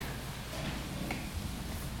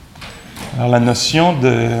Alors, la notion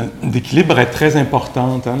d'équilibre est très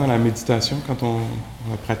importante dans la méditation. Quand on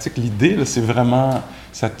la pratique, l'idée, là, c'est vraiment...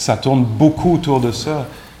 Ça tourne beaucoup autour de ça.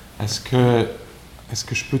 Est-ce que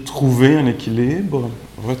je peux trouver un équilibre,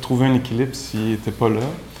 retrouver un équilibre s'il n'était pas là?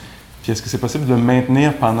 Puis est-ce que c'est possible de le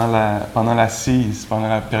maintenir pendant l'assise, pendant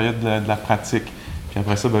la période de la pratique? Puis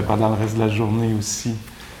après ça, pendant le reste de la journée aussi.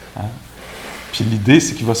 Hein? Puis l'idée,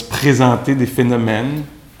 c'est qu'il va se présenter des phénomènes,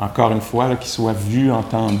 encore une fois, là, qui soient vus,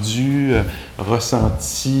 entendus,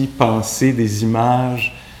 ressentis, pensés, des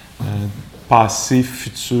images, passé,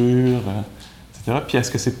 futur, etc. Puis est-ce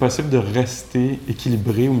que c'est possible de rester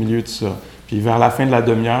équilibré au milieu de ça? Puis vers la fin de la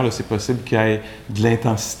demi-heure, là, c'est possible qu'il y ait de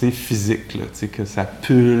l'intensité physique, là, que ça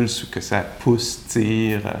pulse ou que ça pousse,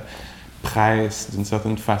 tire, presse d'une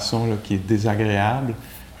certaine façon là, qui est désagréable.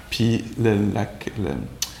 Puis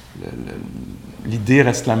l'idée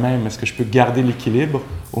reste la même. Est-ce que je peux garder l'équilibre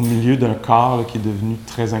au milieu d'un corps là, qui est devenu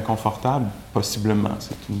très inconfortable? Possiblement.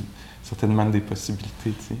 C'est certainement des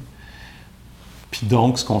possibilités. T'sais. Puis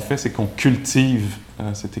donc, ce qu'on fait, c'est qu'on cultive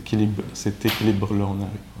cet équilibre-là.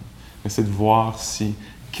 On essaie de voir si,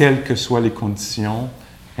 quelles que soient les conditions,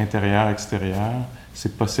 intérieures, extérieures,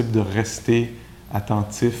 c'est possible de rester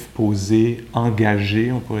attentif, posé,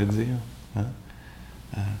 engagé, on pourrait dire. Hein?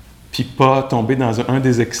 Puis pas tomber dans un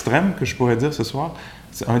des extrêmes, que je pourrais dire ce soir.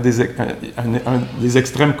 Un des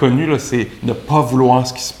extrêmes connus, là, c'est ne pas vouloir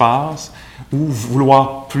ce qui se passe ou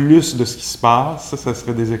vouloir plus de ce qui se passe. Ça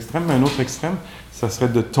serait des extrêmes. Mais un autre extrême, ça serait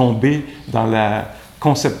de tomber dans la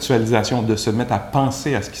conceptualisation, de se mettre à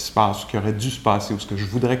penser à ce qui se passe, ce qui aurait dû se passer, ou ce que je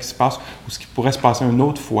voudrais qu'il se passe, ou ce qui pourrait se passer une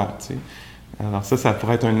autre fois. Tu sais. Alors ça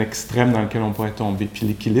pourrait être un extrême dans lequel on pourrait tomber. Puis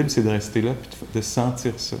l'équilibre, c'est de rester là, puis de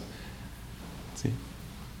sentir ça. Tu sais.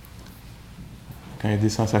 Quand il y a des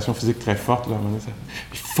sensations physiques très fortes, là, à un moment donné,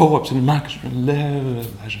 il faut absolument que je me lève,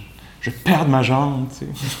 je perde ma jambe. Tu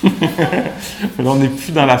sais. Mais là, on n'est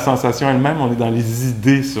plus dans la sensation elle-même, on est dans les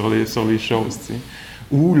idées sur les choses. Tu sais.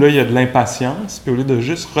 Où là, il y a de l'impatience, puis au lieu de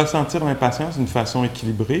juste ressentir l'impatience d'une façon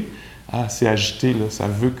équilibrée, c'est agité, là, ça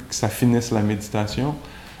veut que ça finisse la méditation.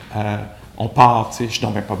 On part, tu sais, je suis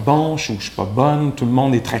donc pas bon, je suis pas bonne, tout le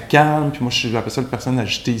monde est très calme, puis moi, je suis la seule personne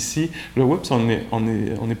agitée ici. Là, oups,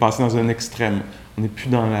 on est passé dans un extrême. On n'est plus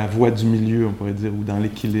dans la voie du milieu, on pourrait dire, ou dans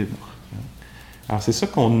l'équilibre. Alors, c'est ça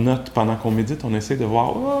qu'on note pendant qu'on médite. On essaie de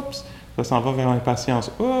voir, oups, ça s'en va vers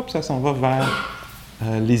l'impatience, oups, ça s'en va vers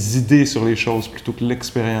les idées sur les choses plutôt que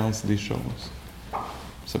l'expérience des choses.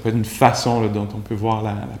 Ça peut être une façon là, dont on peut voir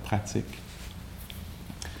la pratique.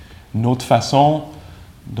 Une autre façon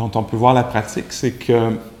dont on peut voir la pratique, c'est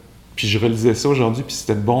que, puis je relisais ça aujourd'hui, puis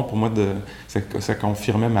c'était bon pour moi, ça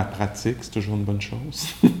confirmait ma pratique, c'est toujours une bonne chose.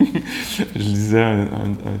 Je lisais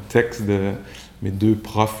un texte de mes deux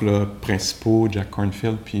profs là, principaux, Jack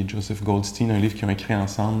Kornfield puis Joseph Goldstein, un livre qu'ils ont écrit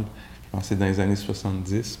ensemble, je pense que c'est dans les années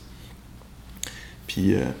 70.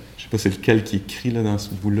 Puis, je ne sais pas c'est lequel qui écrit là, dans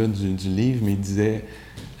ce bout-là du livre, mais il disait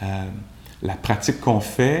la pratique qu'on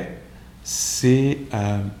fait, c'est...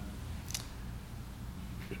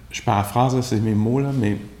 je paraphrase, là, c'est mes mots, là,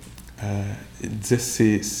 mais il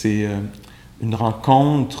disait c'est une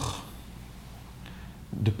rencontre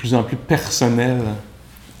de plus en plus personnelle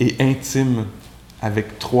et intime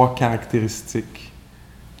avec 3 caractéristiques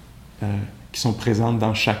qui sont présentes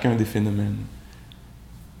dans chacun des phénomènes.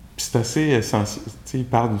 Puis c'est assez essentiel. Tu sais, il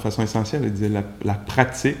parle d'une façon essentielle. Il disait la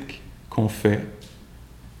pratique qu'on fait,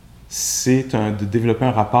 c'est de développer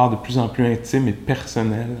un rapport de plus en plus intime et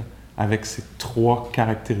personnel avec ces 3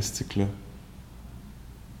 caractéristiques-là.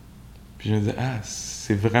 Puis je me disais,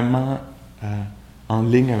 c'est vraiment en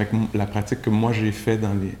ligne avec la pratique que moi j'ai fait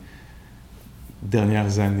dans les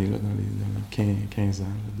dernières années, là, dans les 15 ans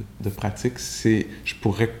là, de pratique. Je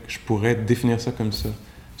pourrais définir ça comme ça.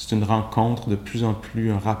 C'est une rencontre de plus en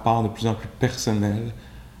plus, un rapport de plus en plus personnel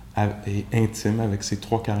et intime avec ces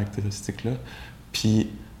 3 caractéristiques-là. Puis,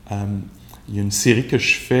 il y a une série que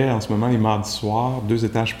je fais en ce moment les mardis soirs, 2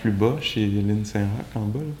 étages plus bas, chez Lynn Saint-Roch, en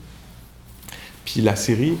bas. Là. Puis la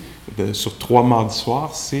série, sur 3 mardis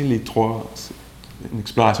soirs, c'est une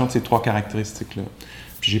exploration de ces 3 caractéristiques-là.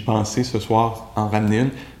 Puis j'ai pensé ce soir en ramener une.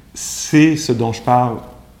 C'est ce dont je parle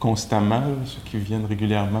constamment, là, ceux qui viennent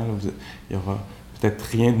régulièrement. Là, il y aura peut-être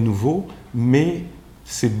rien de nouveau, mais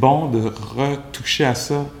c'est bon de retoucher à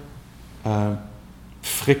ça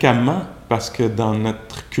fréquemment, parce que dans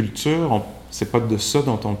notre culture, c'est pas de ça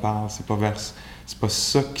dont on parle, c'est pas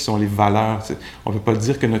ça qui sont les valeurs. On ne peut pas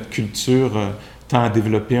dire que notre culture tend à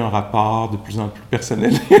développer un rapport de plus en plus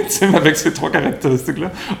personnel et intime avec ces trois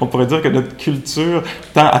caractéristiques-là. On pourrait dire que notre culture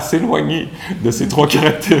tend à s'éloigner de ces trois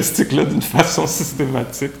caractéristiques-là d'une façon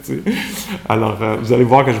systématique. Tu sais. Alors, vous allez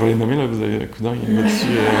voir que je vais les nommer, là, vous allez, coudonc, il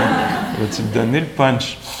va-tu me donner le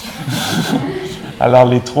punch? Alors,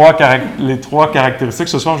 les trois caractéristiques,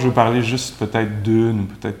 ce soir, je vais parler juste peut-être d'une, ou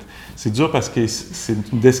peut-être... C'est dur parce que c'est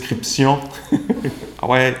une description. Ah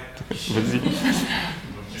ouais, vas-y.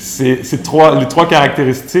 Les trois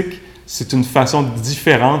caractéristiques, c'est une façon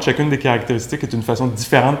différente, chacune des caractéristiques est une façon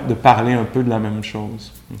différente de parler un peu de la même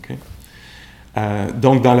chose. Okay?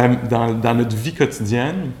 Donc, dans notre vie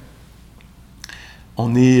quotidienne,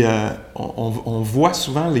 on voit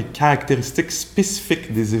souvent les caractéristiques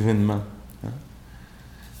spécifiques des événements. Hein?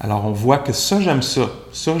 Alors, on voit que ça, j'aime ça,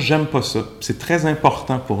 j'aime pas ça. C'est très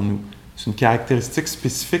important pour nous. C'est une caractéristique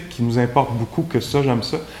spécifique qui nous importe beaucoup, que ça, j'aime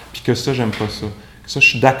ça, puis que ça, j'aime pas ça. Que ça, je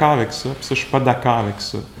suis d'accord avec ça, puis ça, je suis pas d'accord avec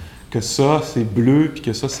ça. Que ça, c'est bleu, puis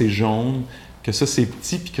que ça, c'est jaune. Que ça, c'est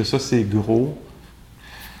petit, puis que ça, c'est gros.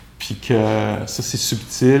 Puis que ça, c'est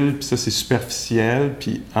subtil, puis ça, c'est superficiel.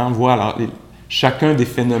 Puis on voit alors chacun des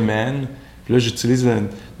phénomènes. Puis là, j'utilise un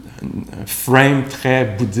frame très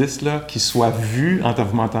bouddhiste, là, qui soit vu,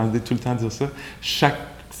 vous m'entendez tout le temps dire ça, chaque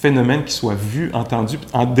phénomène qui soit vu, entendu.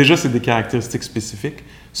 Déjà, c'est des caractéristiques spécifiques.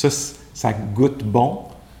 Ça goûte bon.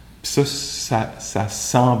 Puis ça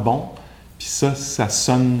sent bon. Puis ça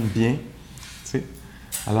sonne bien. Tu sais?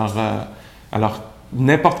 Alors,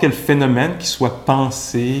 n'importe quel phénomène qui soit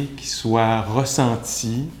pensé, qui soit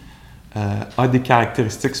ressenti, a des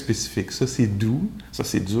caractéristiques spécifiques. Ça, c'est doux. Ça,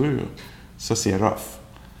 c'est dur. Ça, c'est rough.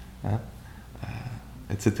 Hein?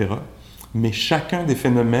 Etc. Mais chacun des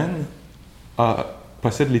phénomènes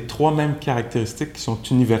possède les trois mêmes caractéristiques qui sont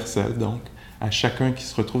universelles, donc, à chacun qui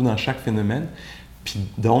se retrouve dans chaque phénomène. Puis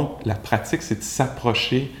donc, la pratique, c'est de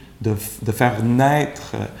s'approcher, de faire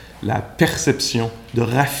naître la perception, de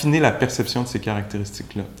raffiner la perception de ces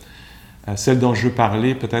caractéristiques-là. Celle dont je veux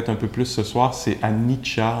parler peut-être un peu plus ce soir, c'est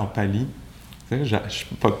anicca en pali. Tu sais, je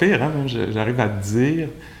suis pas pire, hein? J'arrive à dire,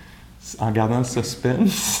 en gardant le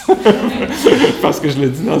suspense, parce que je le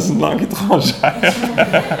dis dans une langue étrangère.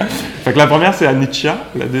 Fait que la première, c'est anicca,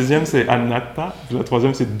 la deuxième, c'est anatta, puis la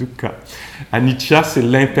troisième, c'est dukkha. Anicca, c'est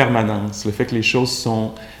l'impermanence, le fait que les choses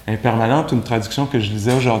sont impermanentes. Une traduction que je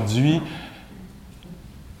lisais aujourd'hui,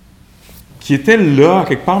 qui était là,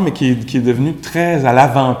 quelque part, mais qui est devenue très à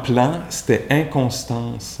l'avant-plan, c'était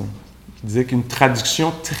inconstance. Qui disait qu'une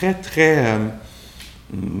traduction très, très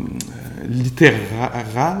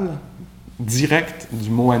littérale, directe du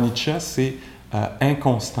mot anicca, c'est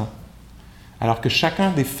inconstant. Alors que chacun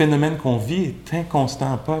des phénomènes qu'on vit est inconstant,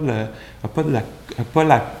 n'a pas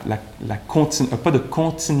de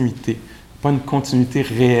continuité, pas une continuité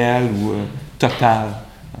réelle ou totale.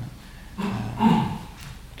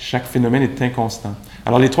 Chaque phénomène est inconstant.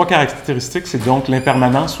 Alors les trois caractéristiques, c'est donc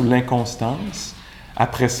l'impermanence ou l'inconstance.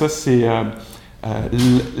 Après ça, c'est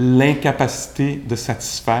l'incapacité de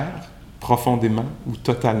satisfaire profondément ou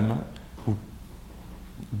totalement, ou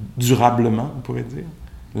durablement, on pourrait dire.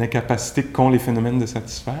 L'incapacité qu'ont les phénomènes de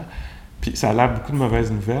satisfaire. Puis ça a l'air beaucoup de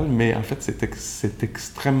mauvaises nouvelles, mais en fait, c'est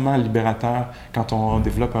extrêmement libérateur quand on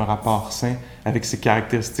développe un rapport sain avec ces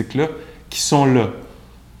caractéristiques-là qui sont là.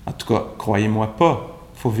 En tout cas, croyez-moi pas,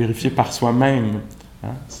 il faut vérifier par soi-même.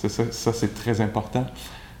 Hein? Ça, c'est très important.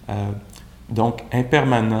 Donc,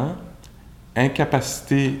 impermanent,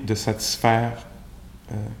 incapacité de satisfaire,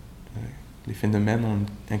 les phénomènes ont une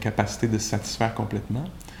incapacité de se satisfaire complètement.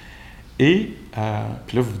 Et,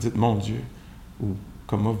 puis là, vous vous dites, mon Dieu, ou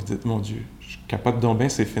comme moi, vous dites, mon Dieu, je capote donc bien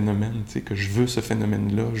ces phénomènes, tu sais, que je veux ce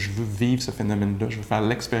phénomène-là, je veux vivre ce phénomène-là, je veux faire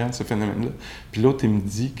l'expérience de ce phénomène-là. Puis l'autre, il me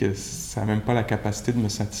dit que ça n'a même pas la capacité de me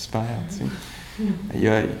satisfaire, tu sais. Aïe,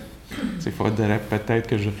 aïe. Il faudrait peut-être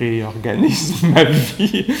que je réorganise ma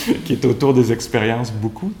vie, qui est autour des expériences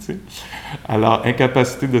beaucoup, tu sais. Alors,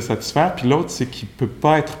 incapacité de satisfaire. Puis l'autre, c'est qu'il ne peut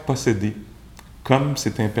pas être possédé. Comme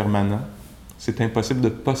c'est impermanent, c'est impossible de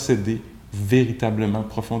posséder véritablement,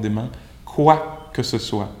 profondément, quoi que ce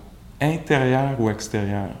soit, intérieur ou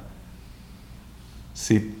extérieur.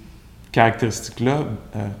 Ces caractéristiques-là,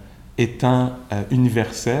 étant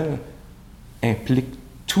universelles, impliquent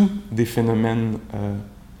tous des phénomènes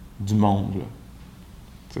du monde. Là.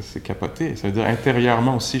 Ça, c'est capoté. Ça veut dire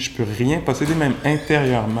intérieurement aussi, je ne peux rien posséder, même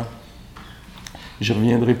intérieurement. J'y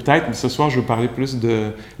reviendrai peut-être, mais ce soir, je vais parler plus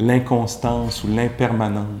de l'inconstance ou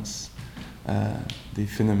l'impermanence des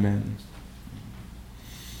phénomènes.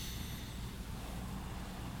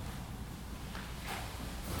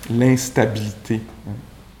 L'instabilité.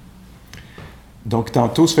 Donc,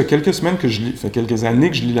 tantôt, ça fait quelques semaines que je lis, ça fait quelques années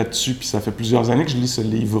que je lis là-dessus, puis ça fait plusieurs années que je lis ce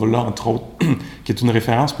livre-là, entre autres, qui est une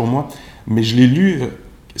référence pour moi. Mais je l'ai lu,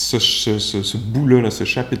 ce bout-là, ce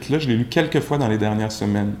chapitre-là, je l'ai lu quelques fois dans les dernières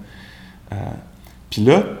semaines. Puis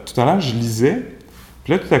là, tout à l'heure, je lisais,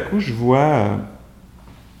 puis là, tout à coup, je vois,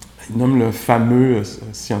 il nomme le fameux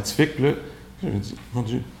scientifique, puis là, je me dis, mon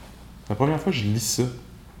Dieu, c'est la première fois que je lis ça.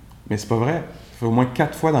 Mais c'est pas vrai. Ça fait au moins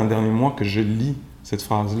 4 fois dans le dernier mois que je lis cette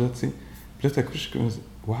phrase-là, tu sais. Puis là, tout à coup, je suis comme,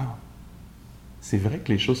 wow, c'est vrai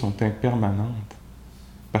que les choses sont impermanentes.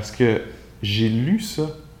 Parce que j'ai lu ça,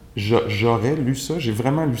 j'aurais lu ça, j'ai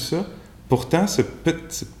vraiment lu ça. Pourtant, cette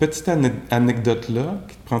petite anecdote-là,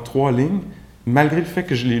 qui prend 3 lignes, malgré le fait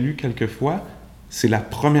que je l'ai lu quelques fois, c'est la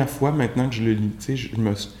première fois maintenant que je le lis. Tu sais,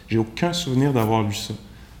 j'ai aucun souvenir d'avoir lu ça.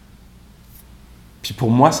 Puis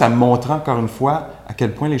pour moi, ça montre encore une fois à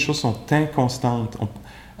quel point les choses sont inconstantes.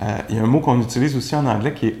 Il y a un mot qu'on utilise aussi en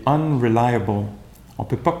anglais qui est « unreliable ». On ne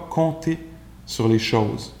peut pas compter sur les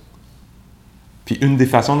choses. Puis une des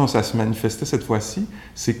façons dont ça se manifestait cette fois-ci,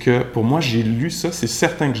 c'est que pour moi, j'ai lu ça, c'est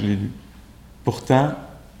certain que je l'ai lu. Pourtant,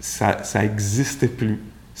 ça n'existait plus.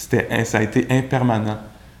 Ça a été impermanent.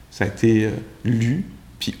 Ça a été lu,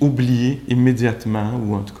 puis oublié immédiatement,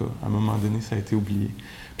 ou en tout cas, à un moment donné, ça a été oublié.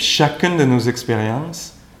 Puis chacune de nos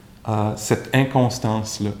expériences a cette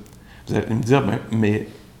inconstance-là. Vous allez me dire, mais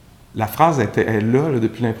la phrase est là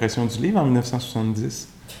depuis l'impression du livre en 1970.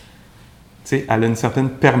 Tu sais, elle a une certaine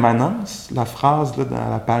permanence, la phrase là, dans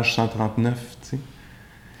la page 139. Tu sais.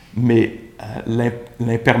 Mais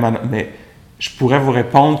l'impermanence. Mais je pourrais vous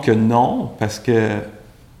répondre que non, parce que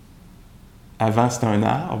avant c'était un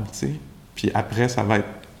arbre, tu sais, puis après ça va être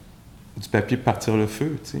du papier pour partir le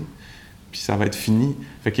feu, tu sais, puis ça va être fini.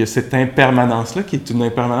 Fait qu'il y a cette impermanence-là qui est une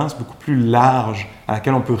impermanence beaucoup plus large à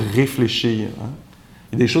laquelle on peut réfléchir. Hein.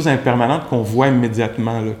 Il y a des choses impermanentes qu'on voit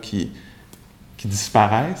immédiatement, là, qui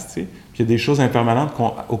disparaissent, tu sais. Puis il y a des choses impermanentes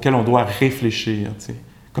auxquelles on doit réfléchir, tu sais.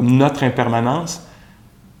 Comme notre impermanence,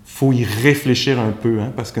 il faut y réfléchir un peu,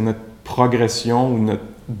 hein, parce que notre progression ou notre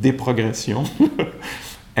déprogression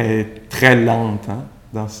est très lente, hein,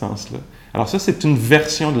 dans ce sens-là. Alors ça, c'est une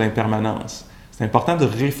version de l'impermanence. C'est important de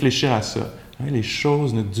réfléchir à ça. Hein, les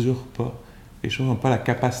choses ne durent pas. Les choses n'ont pas la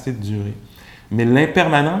capacité de durer. Mais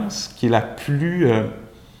l'impermanence, qui est la plus, j'ai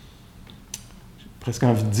presque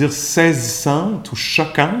envie de dire, saisissante ou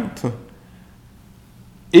choquante,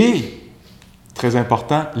 et, très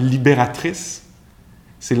important, libératrice,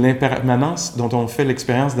 c'est l'impermanence dont on fait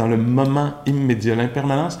l'expérience dans le moment immédiat,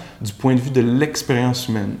 l'impermanence du point de vue de l'expérience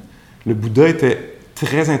humaine. Le Bouddha était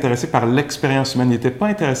très intéressé par l'expérience humaine. Il n'était pas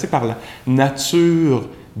intéressé par la nature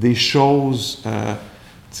des choses,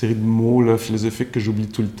 tirées de mots là, philosophiques que j'oublie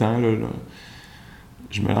tout le temps. Là.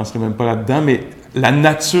 Je ne me lancerai même pas là-dedans, mais la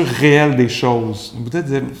nature réelle des choses. Le Bouddha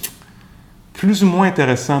disait, plus ou moins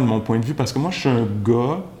intéressant de mon point de vue, parce que moi, je suis un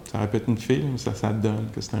gars, ça aurait pu être une fille, mais ça donne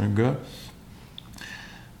que c'est un gars.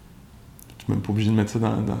 Je ne suis même pas obligé de mettre ça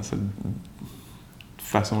dans cette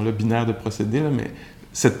façon-là binaire de procéder, là, mais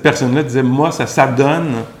cette personne-là disait, moi, ça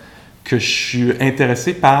donne que je suis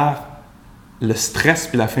intéressé par le stress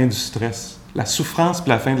puis la fin du stress, la souffrance puis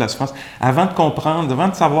la fin de la souffrance. Avant de comprendre, avant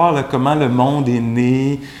de savoir là, comment le monde est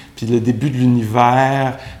né, puis le début de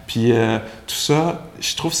l'univers, puis tout ça,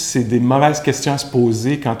 je trouve que c'est des mauvaises questions à se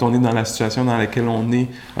poser quand on est dans la situation dans laquelle on est,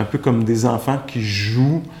 un peu comme des enfants qui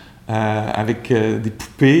jouent avec des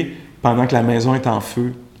poupées pendant que la maison est en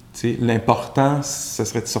feu. T'sais. L'important, ce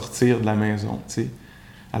serait de sortir de la maison. T'sais.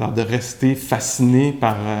 Alors, de rester fasciné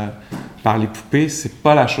par les poupées, c'est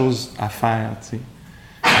pas la chose à faire. T'sais.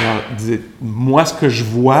 Alors, moi, ce que je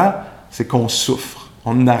vois, c'est qu'on souffre,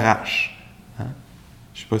 on arrache. Hein?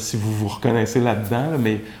 Je sais pas si vous vous reconnaissez là-dedans, là,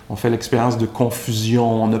 mais on fait l'expérience de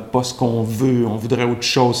confusion, on n'a pas ce qu'on veut, on voudrait autre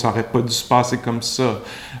chose, ça n'aurait pas dû se passer comme ça.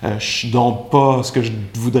 Je suis donc pas ce que je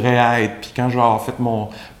voudrais être. Puis quand je vais avoir fait mon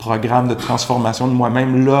programme de transformation de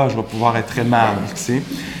moi-même, là, je vais pouvoir être aimable, tu sais,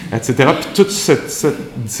 etc. Puis toutes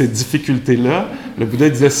ces difficultés-là, le Bouddha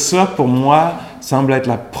disait, ça, pour moi, semble être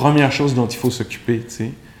la première chose dont il faut s'occuper, tu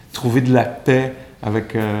sais. Trouver de la paix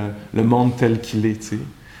avec le monde tel qu'il est, tu sais.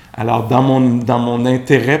 Alors, dans mon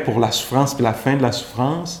intérêt pour la souffrance et la fin de la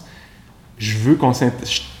souffrance, je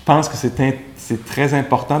pense que c'est très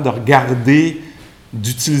important de regarder,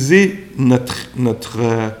 d'utiliser notre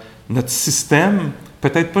système,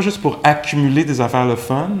 peut-être pas juste pour accumuler des affaires le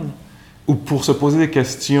fun, ou pour se poser des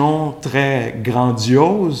questions très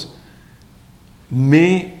grandioses,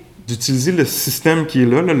 mais d'utiliser le système qui est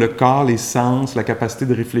là, le corps, les sens, la capacité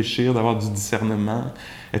de réfléchir, d'avoir du discernement,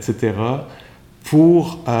 etc.,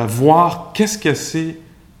 pour voir qu'est-ce que c'est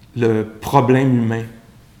le problème humain.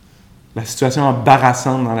 la situation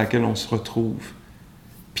embarrassante dans laquelle on se retrouve.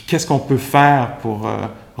 Puis qu'est-ce qu'on peut faire pour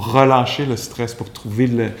relâcher le stress, pour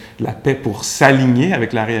trouver la paix, pour s'aligner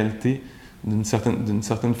avec la réalité d'une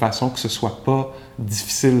certaine façon, que ce ne soit pas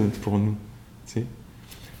difficile pour nous. T'sais.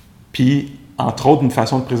 Puis, entre autres, une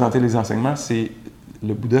façon de présenter les enseignements, c'est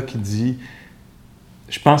le Bouddha qui dit «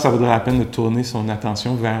 Je pense que ça vaudrait la peine de tourner son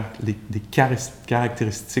attention vers des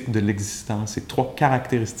caractéristiques de l'existence, ces 3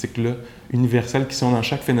 caractéristiques-là universelles qui sont dans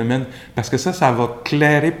chaque phénomène, parce que ça va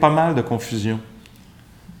clairer pas mal de confusion.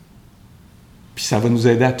 Puis ça va nous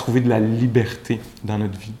aider à trouver de la liberté dans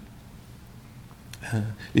notre vie. »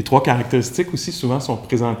 Les 3 caractéristiques aussi, souvent, sont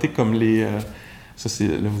présentées comme les... ça, c'est,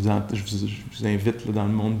 là, je vous invite là, dans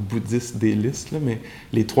le monde bouddhiste des listes, là, mais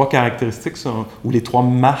les 3 caractéristiques sont... ou les 3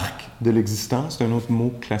 marques de l'existence, c'est un autre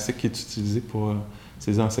mot classique qui est utilisé pour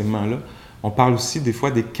ces enseignements-là. On parle aussi des fois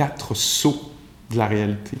des 4 sceaux de la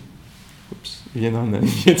réalité. Oups, il vient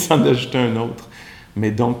de s'en ajouter un autre.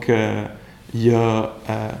 Mais donc, il y a...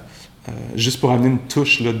 juste pour amener une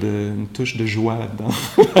touche de joie là-dedans,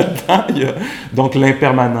 il y a donc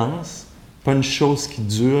l'impermanence, pas une chose qui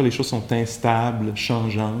dure, les choses sont instables,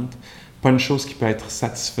 changeantes, pas une chose qui peut être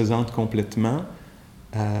satisfaisante complètement,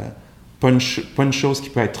 pas une chose qui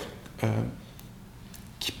peut être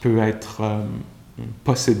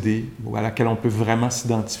possédée ou à laquelle on peut vraiment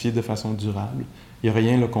s'identifier de façon durable. Il n'y a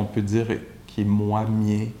rien là, qu'on peut dire qui est moi,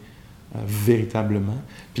 mien, véritablement.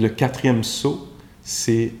 Puis le 4e sceau,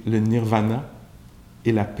 c'est le nirvana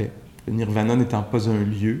et la paix. Le nirvana n'étant pas un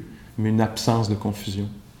lieu, mais une absence de confusion.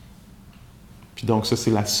 Puis donc ça,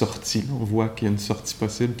 c'est la sortie. On voit qu'il y a une sortie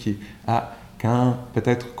possible qui est quand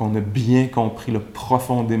peut-être qu'on a bien compris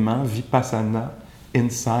profondément, vipassana,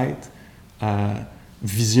 insight,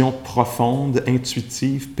 vision profonde,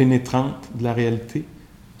 intuitive, pénétrante de la réalité.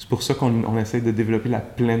 C'est pour ça qu'on essaie de développer la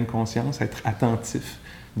pleine conscience, être attentif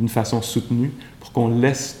d'une façon soutenue, pour qu'on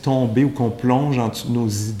laisse tomber ou qu'on plonge en dessous de nos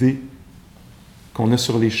idées qu'on a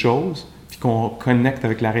sur les choses, puis qu'on connecte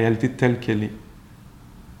avec la réalité telle qu'elle est.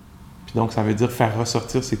 Puis donc, ça veut dire faire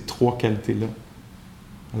ressortir ces 3 qualités-là.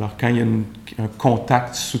 Alors, quand il y a un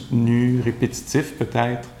contact soutenu, répétitif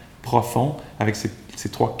peut-être, profond, avec ces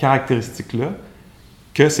 3 caractéristiques-là,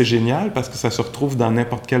 que c'est génial parce que ça se retrouve dans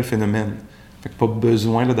n'importe quel phénomène. Fait que pas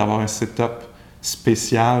besoin là, d'avoir un setup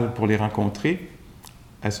spécial pour les rencontrer.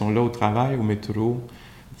 Elles sont là au travail, au métro,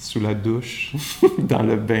 sous la douche, dans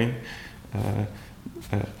le bain,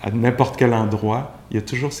 à n'importe quel endroit. Il y a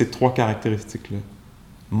toujours ces 3 caractéristiques-là.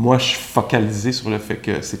 Moi, je suis focalisé sur le fait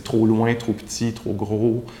que c'est trop loin, trop petit, trop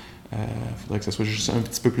gros. Il faudrait que ça soit juste un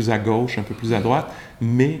petit peu plus à gauche, un peu plus à droite.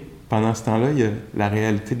 Mais pendant ce temps-là, il y a la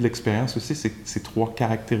réalité de l'expérience aussi, c'est ces 3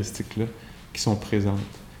 caractéristiques-là qui sont présentes.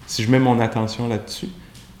 Si je mets mon attention là-dessus,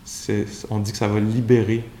 on dit que ça va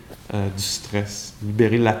libérer du stress,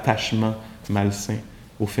 libérer l'attachement malsain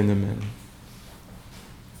au phénomène.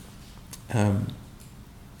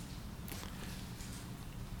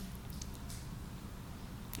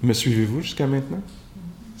 Me suivez-vous jusqu'à maintenant?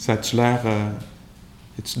 Ça a-tu l'air...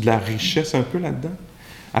 y a-tu de la richesse un peu là-dedans?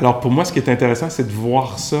 Alors, pour moi, ce qui est intéressant, c'est de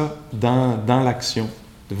voir ça dans l'action,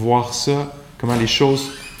 de voir ça, comment les choses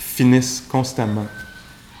finissent constamment.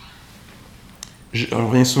 Je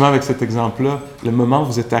reviens souvent avec cet exemple-là. Le moment où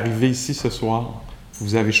vous êtes arrivé ici ce soir,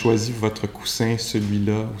 vous avez choisi votre coussin,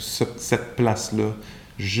 celui-là, ou cette place-là,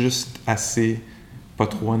 juste assez, pas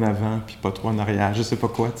trop en avant, puis pas trop en arrière, je sais pas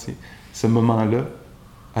quoi, tu sais. Ce moment-là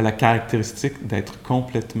a la caractéristique d'être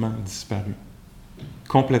complètement disparu.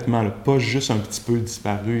 Complètement, là, pas juste un petit peu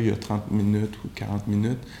disparu il y a 30 minutes ou 40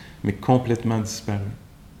 minutes, mais complètement disparu.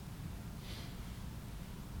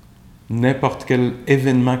 N'importe quel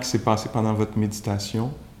événement qui s'est passé pendant votre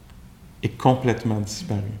méditation est complètement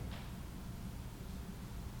disparu.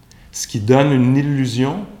 Ce qui donne une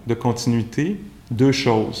illusion de continuité, 2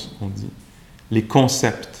 choses, on dit. Les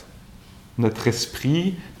concepts. Notre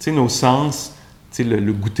esprit, nos sens,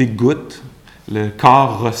 le goûter goûte, le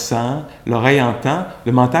corps ressent, l'oreille entend.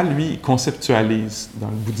 Le mental, lui, il conceptualise. Dans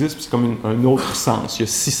le bouddhisme, c'est comme un autre sens. Il y a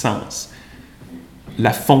 6 sens.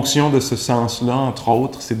 La fonction de ce sens-là, entre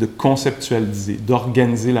autres, c'est de conceptualiser,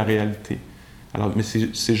 d'organiser la réalité. Alors, mais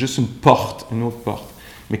c'est juste une porte, une autre porte.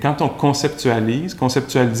 Mais quand on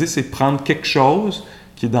conceptualiser, c'est prendre quelque chose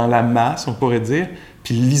qui est dans la masse, on pourrait dire,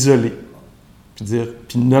 puis l'isoler,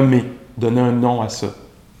 puis nommer, donner un nom à ça.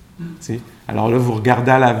 T'sais? Alors là, vous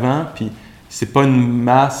regardez à l'avant, puis c'est pas une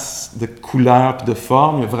masse de couleurs puis de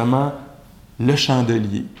formes, mais vraiment le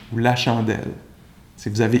chandelier ou la chandelle. C'est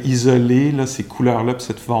que vous avez isolé là, ces couleurs-là puis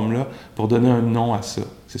cette forme-là pour donner un nom à ça.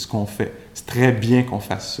 C'est ce qu'on fait. C'est très bien qu'on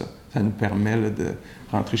fasse ça. Ça nous permet là, de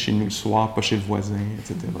rentrer chez nous le soir, pas chez le voisin,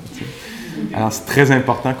 etc. T'sais. Alors, c'est très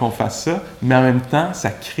important qu'on fasse ça, mais en même temps, ça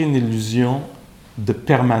crée une illusion de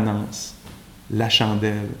permanence. La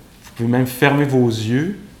chandelle. Vous pouvez même fermer vos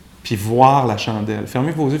yeux puis voir la chandelle.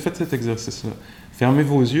 Fermez vos yeux, faites cet exercice-là. Fermez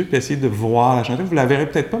vos yeux puis essayez de voir la chandelle. Vous ne la verrez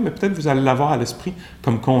peut-être pas, mais peut-être vous allez l'avoir à l'esprit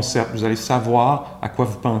comme concept. Vous allez savoir à quoi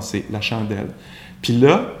vous pensez, la chandelle. Puis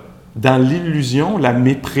là, dans l'illusion, la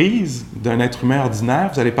méprise d'un être humain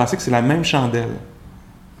ordinaire, vous allez penser que c'est la même chandelle,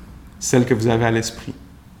 celle que vous avez à l'esprit.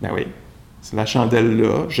 Ben oui, c'est la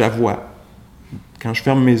chandelle-là, j'avoue. Quand je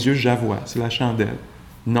ferme mes yeux, j'avoue, c'est la chandelle.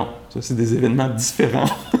 Non, ça, c'est des événements différents.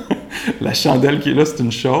 La chandelle qui est là, c'est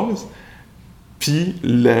une chose, puis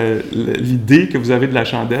l'idée que vous avez de la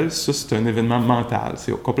chandelle, ça, c'est un événement mental,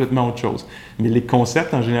 c'est complètement autre chose. Mais les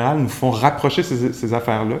concepts, en général, nous font rapprocher ces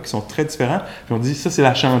affaires-là, qui sont très différents, puis on dit, ça, c'est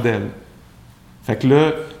la chandelle. Fait que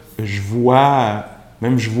là, je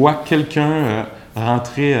vois quelqu'un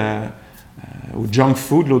rentrer au junk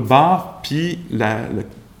food, l'autre bord, puis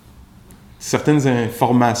certaines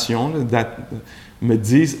informations là, me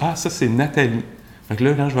disent « Ah, ça, c'est Nathalie. » Fait que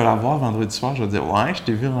là, quand je vais la voir vendredi soir, je vais dire « Ouais, je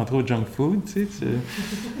t'ai vu rentrer au junk food, tu sais. »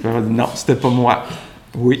 Je vais dire « Non, c'était pas moi. »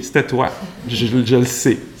 « Oui, c'était toi. Je le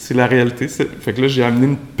sais. C'est la réalité. » Fait que là, j'ai amené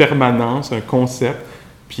une permanence, un concept,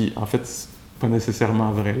 puis en fait, c'est pas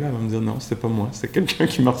nécessairement vrai. Là. Elle va me dire « Non, c'était pas moi. C'était quelqu'un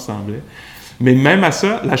qui me ressemblait. » Mais même à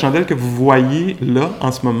ça, la chandelle que vous voyez là,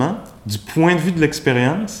 en ce moment, du point de vue de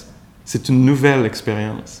l'expérience, c'est une nouvelle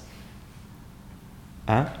expérience.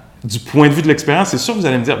 Hein? Du point de vue de l'expérience, c'est sûr que vous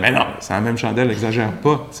allez me dire « Mais non, c'est la même chandelle, n'exagère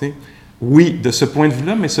pas. » T'sais. Oui, de ce point de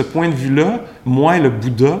vue-là, mais ce point de vue-là, moi et le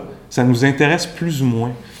Bouddha, ça nous intéresse plus ou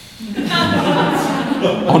moins.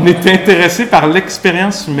 On est intéressé par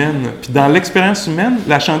l'expérience humaine. Puis dans l'expérience humaine,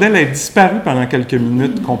 la chandelle a disparu pendant quelques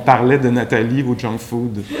minutes qu'on parlait de Nathalie au junk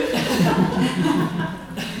food.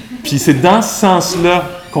 Puis c'est dans ce sens-là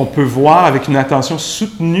qu'on peut voir avec une attention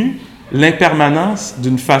soutenue l'impermanence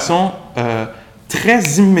d'une façon très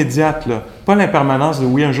immédiate. Là. Pas l'impermanence de «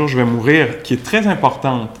 oui, un jour je vais mourir », qui est très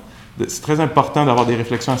importante. C'est très important d'avoir des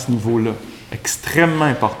réflexions à ce niveau-là. Extrêmement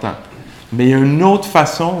important. Mais il y a une autre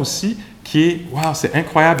façon aussi qui est « wow, c'est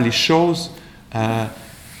incroyable, les choses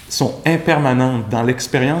sont impermanentes. Dans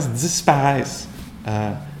l'expérience, disparaissent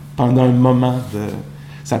pendant un moment de... »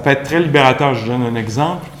 Ça peut être très libérateur. Je vous donne un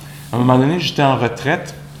exemple. À un moment donné, j'étais en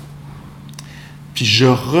retraite, puis je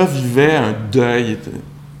revivais un deuil.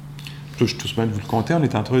 Je suis tous mal de vous le compter, on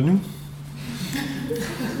est entre nous.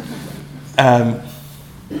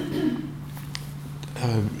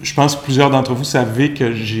 Je pense que plusieurs d'entre vous savez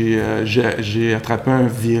que j'ai attrapé un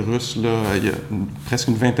virus là, il y a presque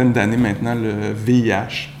une vingtaine d'années maintenant, le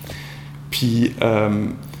VIH.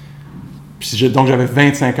 Donc j'avais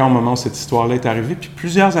 25 ans au moment où cette histoire-là est arrivée. Puis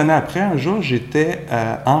plusieurs années après, un jour, j'étais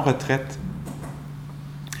en retraite.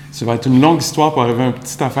 Ça va être une longue histoire pour arriver à une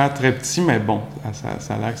petite affaire très petite, mais bon,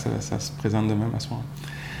 ça a l'air que ça se présente de même à ce moment.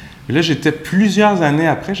 Et là, plusieurs années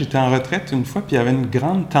après, j'étais en retraite une fois, puis il y avait une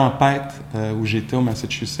grande tempête où j'étais au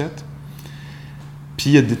Massachusetts. Puis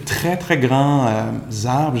il y a des très, très grands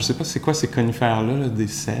arbres, je ne sais pas c'est quoi ces conifères-là, là, des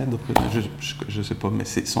cèdres, je ne sais pas, mais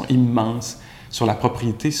ils sont immenses. Sur la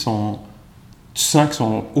propriété, tu sens qu'ils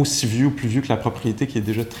sont aussi vieux ou plus vieux que la propriété qui est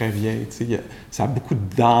déjà très vieille. Ça a beaucoup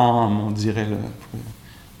d'âme, on dirait, là, pour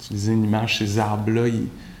utiliser une image, ces arbres-là,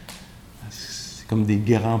 c'est comme des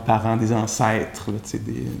grands-parents, des ancêtres, là,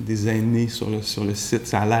 des aînés sur le site.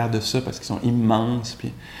 Ça a l'air de ça parce qu'ils sont immenses.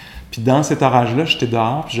 Puis dans cet orage-là, j'étais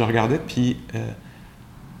dehors, puis je regardais, puis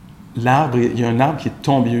l'arbre, il y a un arbre qui est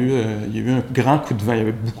tombé. Il y a eu un grand coup de vent. Il y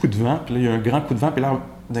avait beaucoup de vent, puis là, il y a eu un grand coup de vent, puis l'arbre,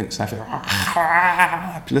 ça a fait...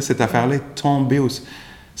 Puis là, cette affaire-là est tombée.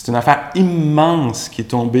 C'est une affaire immense qui est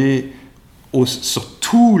tombée sur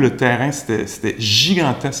tout le terrain. C'était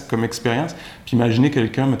gigantesque comme expérience. Puis imaginez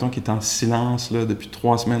quelqu'un, mettons, qui est en silence là, depuis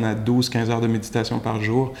 3 semaines à 12-15 heures de méditation par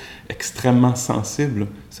jour, extrêmement sensible.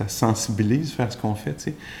 Ça sensibilise faire ce qu'on fait, tu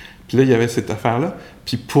sais. Puis là, il y avait cette affaire-là.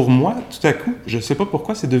 Puis pour moi, tout à coup, je ne sais pas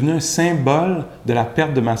pourquoi, c'est devenu un symbole de la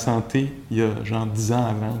perte de ma santé il y a genre 10 ans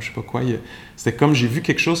avant, je ne sais pas quoi. C'était comme j'ai vu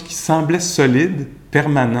quelque chose qui semblait solide,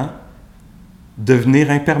 permanent,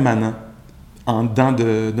 devenir impermanent en dedans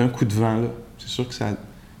d'un coup de vent. Là. C'est sûr que ça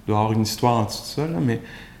doit avoir une histoire en dessous de ça, là, mais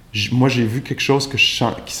moi, j'ai vu quelque chose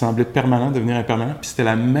qui semblait permanent devenir impermanent. Puis c'était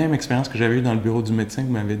la même expérience que j'avais eue dans le bureau du médecin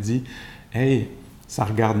qui m'avait dit « Hey, ça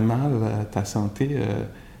regarde mal ta santé.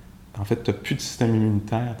 En fait, tu n'as plus de système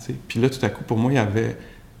immunitaire. » Tu sais. Puis là, tout à coup, pour moi, il y avait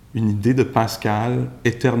une idée de Pascal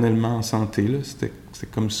éternellement en santé. Là.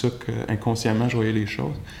 C'est comme ça qu'inconsciemment, je voyais les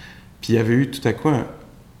choses. Puis il y avait eu tout à coup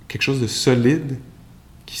quelque chose de solide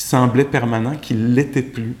qui semblait permanent, qui ne l'était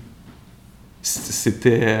plus.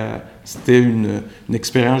 c'était une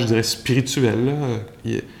expérience, je dirais, spirituelle, là.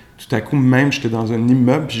 Tout à coup, même, j'étais dans un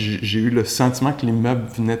immeuble, puis j'ai eu le sentiment que l'immeuble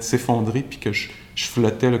venait de s'effondrer, puis que je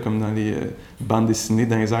flottais là, comme dans les bandes dessinées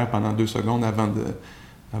dans les airs pendant 2 secondes avant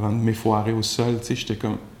de m'effoirer au sol. Tu sais, j'étais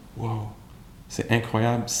comme « Wow! C'est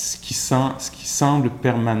incroyable! Ce qui semble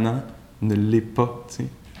permanent ne l'est pas. » Tu sais.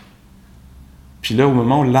 Puis là, au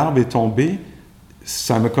moment où l'arbre est tombé,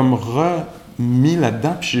 ça m'a comme remis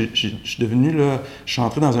là-dedans, puis je suis devenu, là, je suis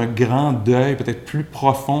entré dans un grand deuil, peut-être plus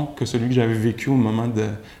profond que celui que j'avais vécu au moment de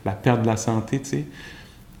la perte de la santé, tu sais.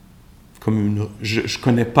 Je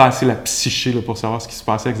connais pas assez la psyché là, pour savoir ce qui se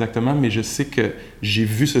passait exactement, mais je sais que j'ai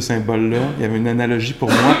vu ce symbole-là, il y avait une analogie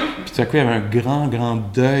pour moi, puis tout à coup, il y avait un grand, grand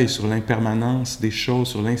deuil sur l'impermanence des choses,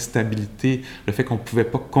 sur l'instabilité, le fait qu'on pouvait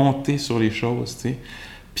pas compter sur les choses, tu sais.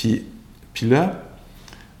 Puis là,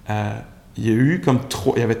 il y a eu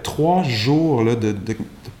il y avait 3 jours là, de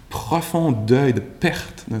profond deuil, de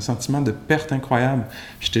perte, d'un sentiment de perte incroyable.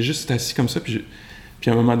 J'étais juste assis comme ça, puis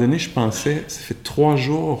à un moment donné, je pensais, ça fait 3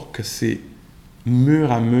 jours que c'est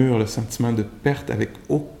mur à mur, le sentiment de perte, avec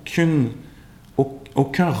aucun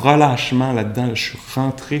relâchement là-dedans. Je suis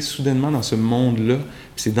rentré soudainement dans ce monde-là,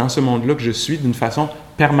 puis c'est dans ce monde-là que je suis d'une façon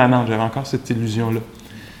permanente. J'avais encore cette illusion-là.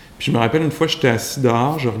 Puis je me rappelle, une fois, j'étais assis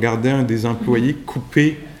dehors, je regardais un des employés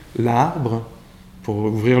couper l'arbre pour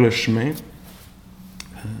ouvrir le chemin.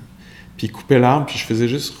 Puis il coupait l'arbre, puis je faisais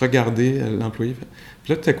juste regarder l'employé.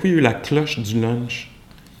 Puis là, tout à coup, il y a eu la cloche du lunch.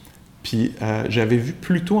 Puis j'avais vu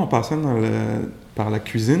plus tôt, en passant par la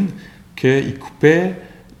cuisine, qu'il coupait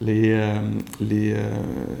les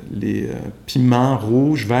piments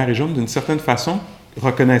rouges, verts et jaunes d'une certaine façon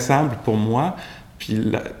reconnaissable pour moi. Puis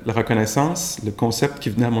la reconnaissance, le concept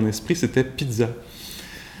qui venait à mon esprit, c'était pizza.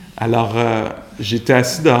 Alors, j'étais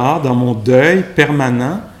assis dehors dans mon deuil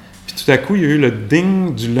permanent, puis tout à coup, il y a eu le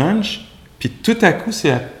ding du lunch, puis tout à coup, c'est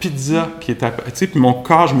la pizza qui est apparue. Tu sais, puis mon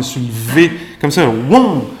corps, je me suis levé comme ça,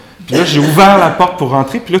 wow! Puis là, j'ai ouvert la porte pour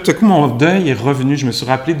rentrer, puis là, tout à coup, mon deuil est revenu. Je me suis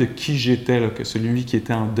rappelé de qui j'étais, là, que celui qui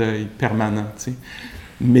était en deuil permanent, tu sais.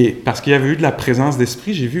 Mais parce qu'il y avait eu de la présence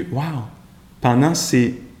d'esprit, j'ai vu, wow! Pendant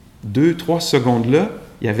ces 2-3 secondes-là,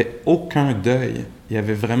 il n'y avait aucun deuil. Il y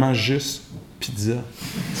avait vraiment juste pizza.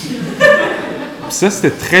 Ça,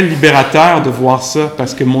 c'était très libérateur de voir ça,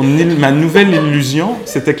 parce que ma nouvelle illusion,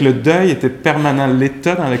 c'était que le deuil était permanent.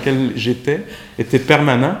 L'état dans lequel j'étais était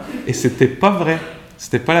permanent, et c'était pas vrai.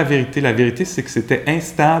 C'était pas la vérité. La vérité, c'est que c'était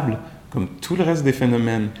instable, comme tout le reste des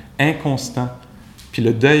phénomènes, inconstant. Puis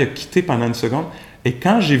le deuil a quitté pendant une seconde. Et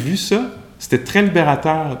quand j'ai vu ça, c'était très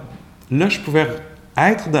libérateur. Là, je pouvais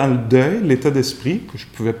être dans le deuil, l'état d'esprit, que je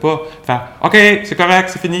pouvais pas faire « OK, c'est correct,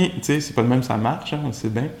 c'est fini ». Tu sais, c'est pas de même, ça marche, hein, on le sait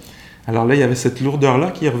bien. Alors là, il y avait cette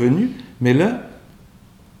lourdeur-là qui est revenue, mais là,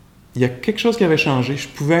 il y a quelque chose qui avait changé. Je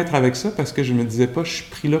pouvais être avec ça parce que je me disais pas « je suis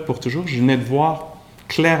pris là pour toujours ». Je venais de voir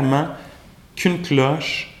clairement qu'une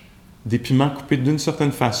cloche, des piments coupés d'une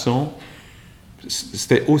certaine façon,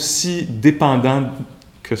 c'était aussi dépendant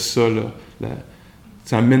que ça, là.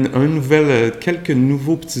 Ça amène quelques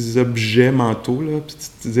nouveaux petits objets mentaux, là,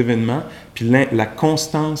 petits événements, puis la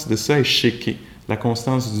constance de ça est shakée. La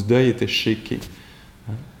constance du deuil était shakée.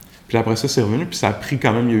 Hein? Puis après ça, c'est revenu, puis ça a pris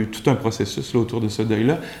quand même, il y a eu tout un processus là, autour de ce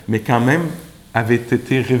deuil-là, mais quand même avait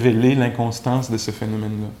été révélée l'inconstance de ce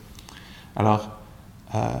phénomène-là. Alors,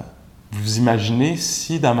 vous imaginez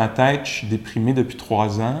si dans ma tête, je suis déprimé depuis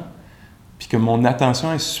 3 ans, puis que mon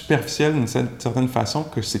attention est superficielle d'une certaine façon,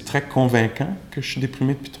 que c'est très convaincant que je suis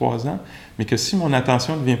déprimé depuis 3 ans, mais que si mon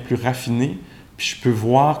attention devient plus raffinée, puis je peux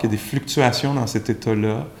voir qu'il y a des fluctuations dans cet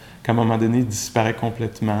état-là, qu'à un moment donné, il disparaît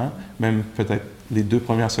complètement, même peut-être les 2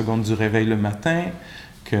 premières secondes du réveil le matin,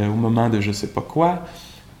 qu'au moment de je ne sais pas quoi,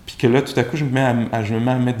 puis que là, tout à coup, je me mets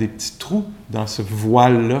à mettre des petits trous dans ce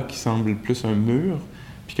voile-là qui semble plus un mur,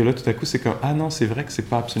 puis que là, tout à coup, c'est comme « Ah non, c'est vrai que c'est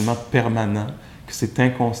pas absolument permanent », que c'est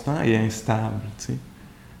inconstant et instable. Tu sais.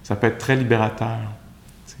 Ça peut être très libérateur.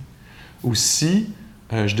 Tu sais. Aussi,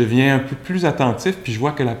 je deviens un peu plus attentif, puis je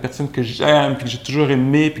vois que la personne que j'aime, puis que j'ai toujours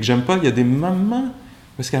aimé, puis que j'aime pas, il y a des moments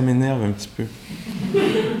où est-ce qu'elle m'énerve un petit peu.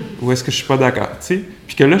 Où est-ce que je suis pas d'accord. Tu sais.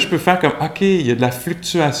 Puis que là, je peux faire comme, OK, il y a de la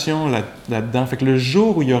fluctuation là-dedans. Fait que le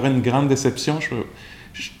jour où il y aura une grande déception,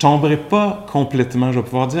 je tomberai pas complètement. Je vais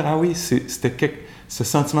pouvoir dire, ah oui, ce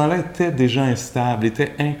sentiment-là était déjà instable,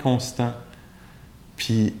 était inconstant.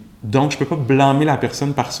 Puis, donc, je ne peux pas blâmer la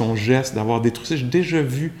personne par son geste d'avoir détruit ça. J'ai déjà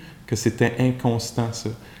vu que c'était inconstant, ça.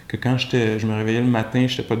 Que quand je me réveillais le matin,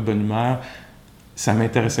 je n'étais pas de bonne humeur, ça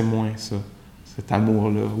m'intéressait moins, ça, cet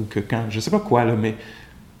amour-là. Ou que quand, je ne sais pas quoi, là, mais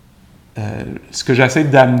ce que j'essaie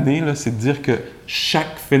d'amener, là, c'est de dire que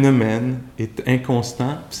chaque phénomène est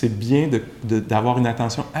inconstant. C'est bien d'avoir une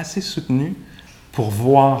attention assez soutenue pour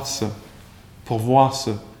voir ça. Pour voir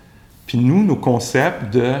ça. Puis nous, nos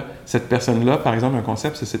concepts de cette personne-là, par exemple, un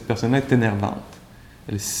concept, c'est cette personne-là est énervante.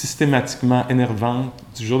 Elle est systématiquement énervante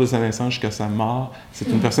du jour de sa naissance jusqu'à sa mort. C'est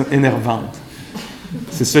une personne énervante.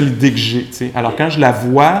 C'est ça l'idée que j'ai. T'sais. Alors quand je la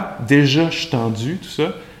vois, déjà je suis tendu, tout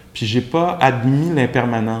ça, puis j'ai pas admis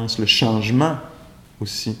l'impermanence, le changement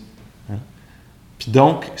aussi. Hein? Puis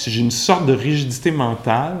donc, j'ai une sorte de rigidité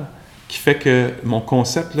mentale qui fait que mon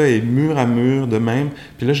concept là, est mur à mur de même.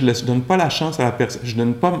 Puis là, je ne donne pas la chance à la personne, je ne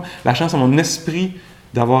donne pas la chance à mon esprit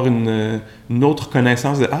d'avoir une autre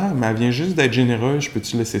connaissance de « Ah, mais elle vient juste d'être généreuse, je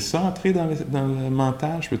peux-tu laisser ça entrer dans le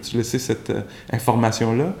mental? Je peux-tu laisser cette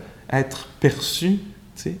information-là être perçue? »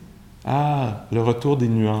 Tu sais? Ah, le retour des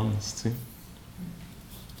nuances, tu sais.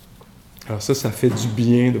 Alors ça fait du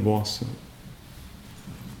bien de voir ça.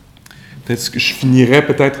 Peut-être que je finirais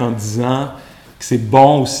peut-être en disant que c'est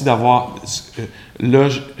bon aussi d'avoir... Là,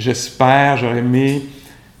 j'espère, j'aurais aimé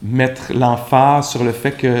mettre l'emphase sur le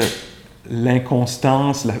fait que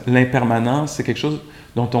l'inconstance, l'impermanence, c'est quelque chose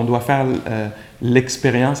dont on doit faire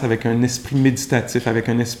l'expérience avec un esprit méditatif, avec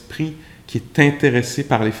un esprit qui est intéressé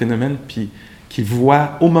par les phénomènes, puis qui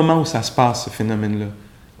voit au moment où ça se passe, ce phénomène-là,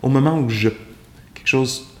 au moment où quelque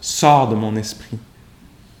chose sort de mon esprit.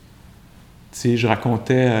 Tu sais, je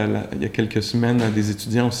racontais il y a quelques semaines à des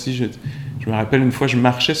étudiants aussi, je me rappelle une fois, je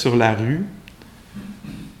marchais sur la rue,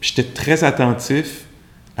 puis j'étais très attentif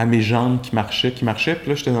à mes jambes qui marchaient, puis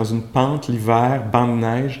là, j'étais dans une pente l'hiver, banc de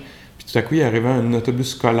neige, puis tout à coup, il arrivait un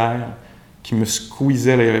autobus scolaire qui me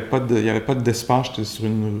squeezait, là, il n'y avait pas d'espace, j'étais sur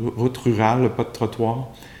une route rurale, là, pas de trottoir,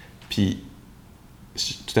 puis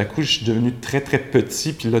tout à coup, je suis devenu très, très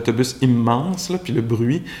petit, puis l'autobus immense, là, puis le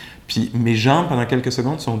bruit, puis mes jambes, pendant quelques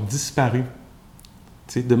secondes, sont disparues,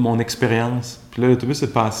 tu sais, de mon expérience. Puis là, l'autobus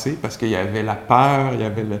est passé parce qu'il y avait la peur, il y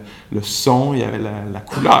avait le son, il y avait la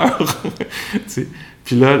couleur, tu sais.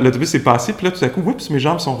 Puis là, l'autobus est passé, puis là, tout à coup, oups, mes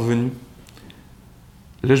jambes sont revenues.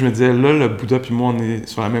 Là, je me disais, là, le Bouddha puis moi, on est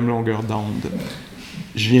sur la même longueur d'onde.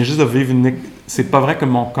 Je viens juste de vivre C'est pas vrai que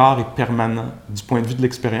mon corps est permanent. Du point de vue de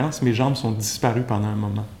l'expérience, mes jambes sont disparues pendant un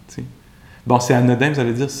moment, tu sais. Bon, c'est anodin, vous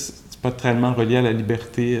allez dire, c'est pas tellement relié à la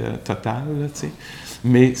liberté totale, là, tu sais.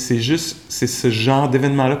 Mais c'est ce genre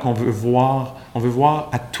d'événement-là qu'on veut voir. On veut voir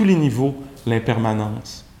à tous les niveaux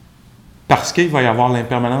l'impermanence. Parce qu'il va y avoir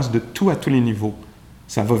l'impermanence de tout à tous les niveaux.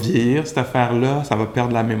 Ça va vieillir, cette affaire-là, ça va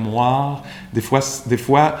perdre la mémoire. Des fois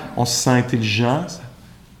on se sent intelligent,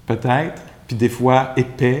 peut-être, puis des fois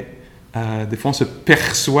épais. Des fois, on se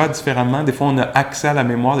perçoit différemment. Des fois, on a accès à la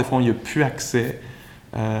mémoire. Des fois, on n'y a plus accès.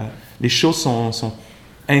 Les choses sont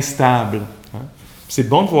instables. Hein? C'est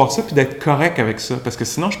bon de voir ça puis d'être correct avec ça. Parce que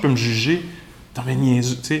sinon, je peux me juger dans mes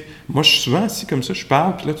niaiseux. Tu sais, moi, je suis souvent assis comme ça, je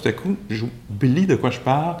parle, puis là, tout à coup, j'oublie de quoi je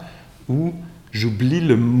parle ou j'oublie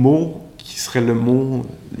le mot qui serait le mot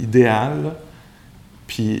idéal. Là.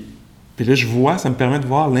 Puis là, je vois, ça me permet de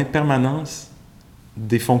voir l'impermanence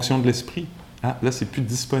des fonctions de l'esprit. Ah, là, c'est plus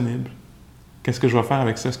disponible. Qu'est-ce que je vais faire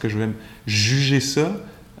avec ça? Est-ce que je vais juger ça,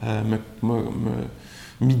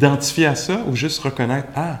 m'identifier à ça ou juste reconnaître,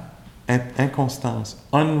 inconstance,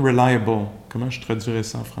 unreliable. Comment je traduirais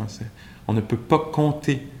ça en français? On ne peut pas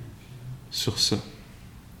compter sur ça.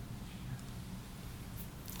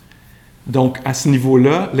 Donc, à ce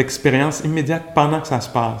niveau-là, l'expérience immédiate pendant que ça se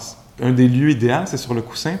passe. Un des lieux idéaux, c'est sur le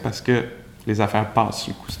coussin parce que les affaires passent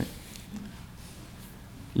sur le coussin.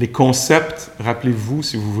 Les concepts, rappelez-vous,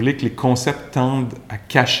 si vous voulez, que les concepts tendent à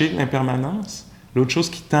cacher l'impermanence. L'autre chose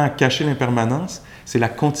qui tend à cacher l'impermanence, c'est la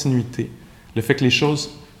continuité. Le fait que les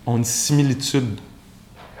choses ont une similitude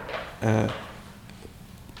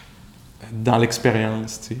dans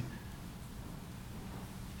l'expérience, tu sais.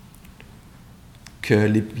 Que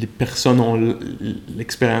les personnes ont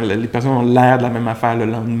l'expérience, les personnes ont l'air de la même affaire le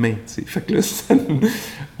lendemain, tu sais. Fait que là,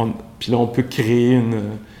 puis là, on peut créer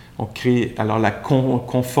on crée alors la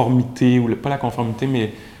conformité, ou pas la conformité,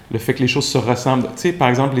 mais le fait que les choses se ressemblent. Tu sais, par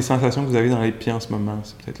exemple, les sensations que vous avez dans les pieds en ce moment,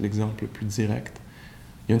 c'est peut-être l'exemple le plus direct.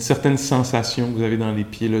 Il y a une certaine sensation que vous avez dans les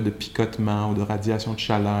pieds là, de picotement, ou de radiation de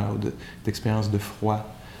chaleur, ou d'expérience de froid.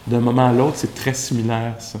 D'un moment à l'autre, c'est très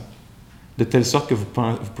similaire, ça. De telle sorte que vous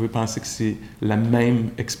pouvez penser que c'est la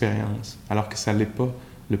même expérience, alors que ça ne l'est pas.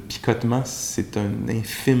 Le picotement, c'est une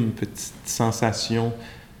infime petite sensation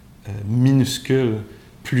minuscule.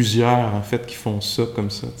 Plusieurs, en fait, qui font ça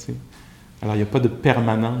comme ça, tu sais. Alors, il n'y a pas de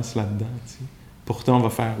permanence là-dedans, tu sais. Pourtant, on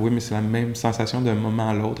va faire, oui, mais c'est la même sensation d'un moment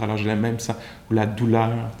à l'autre, alors j'ai la même sensation, ou la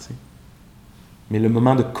douleur, tu sais. Mais le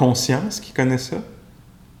moment de conscience qui connaît ça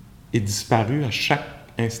est disparu à chaque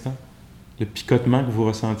instant. Le picotement que vous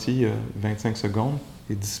ressentiez il y a 25 secondes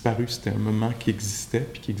est disparu. C'était un moment qui existait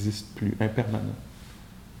puis qui n'existe plus, impermanent.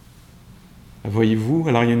 Voyez-vous?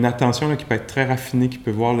 Alors, il y a une attention là, qui peut être très raffinée, qui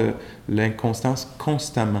peut voir l'inconstance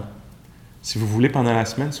constamment. Si vous voulez, pendant la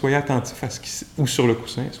semaine, soyez attentif à ce qui... ou sur le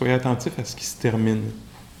coussin, soyez attentif à ce qui se termine.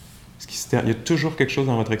 Il y a toujours quelque chose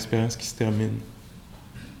dans votre expérience qui se termine.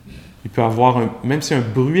 Il peut y avoir, même si un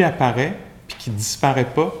bruit apparaît, puis qui ne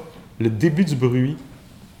disparaît pas, le début du bruit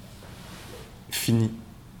finit.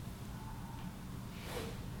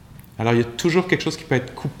 Alors, il y a toujours quelque chose qui peut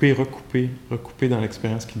être coupé, recoupé dans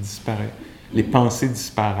l'expérience qui disparaît. Les pensées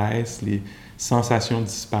disparaissent, les sensations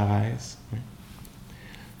disparaissent. Oui.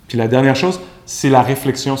 Puis la dernière chose, c'est la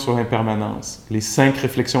réflexion sur l'impermanence. Les 5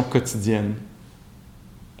 réflexions quotidiennes.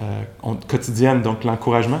 Donc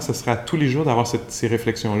l'encouragement, ce serait à tous les jours d'avoir ces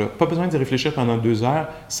réflexions-là. Pas besoin d'y réfléchir pendant 2 heures,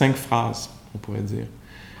 5 phrases, on pourrait dire.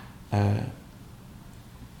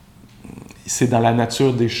 C'est dans la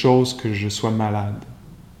nature des choses que je sois malade.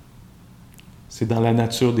 C'est dans la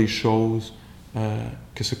nature des choses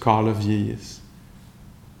que ce corps-là vieillisse.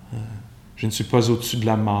 Je ne suis pas au-dessus de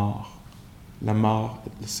la mort. La mort,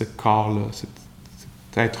 ce corps-là, cet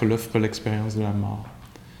être-là fera l'expérience de la mort.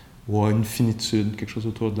 Ou à une finitude, quelque chose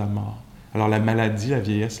autour de la mort. Alors la maladie, la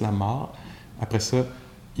vieillesse, la mort, après ça,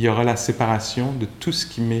 il y aura la séparation de tout ce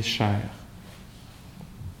qui m'est cher.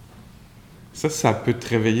 Ça peut te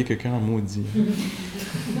réveiller quelqu'un en maudit.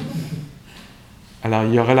 Alors,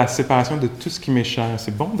 il y aura la séparation de tout ce qui m'est cher.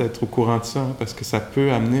 C'est bon d'être au courant de ça, hein, parce que ça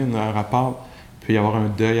peut amener un rapport, il peut y avoir un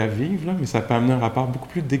deuil à vivre, là, mais ça peut amener un rapport beaucoup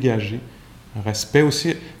plus dégagé. Un respect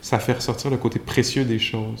aussi, ça fait ressortir le côté précieux des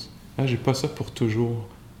choses. Ah, j'ai pas ça pour toujours.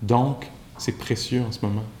 Donc, c'est précieux en ce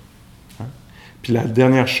moment. Hein? Puis la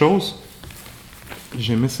dernière chose,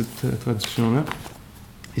 j'aimais cette traduction-là,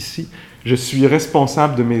 ici, je suis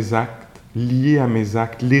responsable de mes actes, lié à mes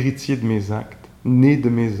actes, l'héritier de mes actes, né de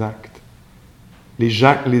mes actes.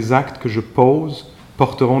 Les actes que je pose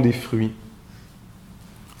porteront des fruits.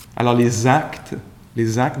 Alors les actes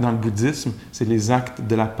dans le bouddhisme, c'est les actes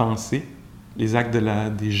de la pensée, les actes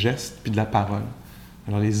des gestes puis de la parole.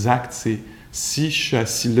 Alors les actes, c'est si je suis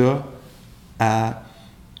assis là à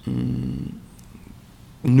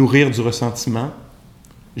nourrir du ressentiment,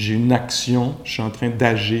 j'ai une action, je suis en train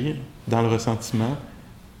d'agir dans le ressentiment,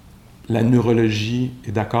 la neurologie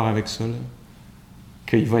est d'accord avec ça, là,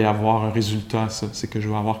 qu'il va y avoir un résultat à ça, c'est que je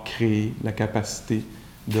vais avoir créé la capacité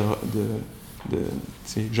je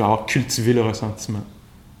vais avoir cultivé le ressentiment.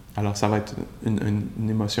 Alors ça va être une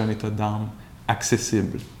émotion, un état d'âme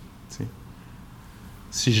accessible.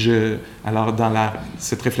 Alors dans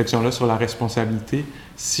cette réflexion-là sur la responsabilité,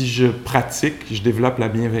 si je pratique, je développe la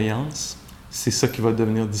bienveillance, c'est ça qui va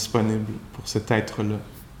devenir disponible pour cet être-là.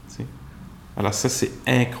 T'sais. Alors ça, c'est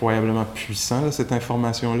incroyablement puissant, là, cette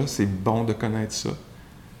information-là, c'est bon de connaître ça.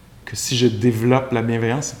 Que si je développe la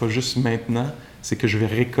bienveillance, c'est pas juste maintenant, c'est que je vais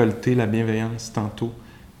récolter la bienveillance tantôt.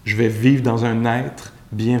 Je vais vivre dans un être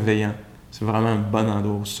bienveillant. C'est vraiment un bon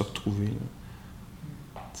endroit où se retrouver.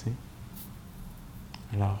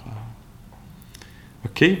 Alors,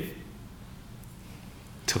 OK.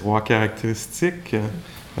 3 caractéristiques.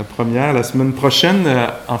 La première, la semaine prochaine,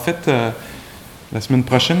 la semaine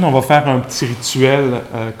prochaine, on va faire un petit rituel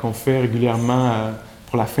qu'on fait régulièrement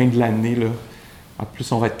pour la fin de l'année, là. En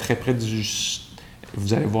plus, on va être très près du...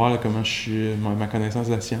 Vous allez voir là, comment je suis, ma connaissance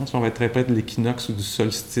de la science, on va être très près de l'équinoxe ou du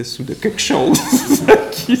solstice ou de quelque chose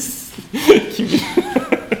qui...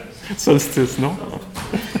 Solstice, non?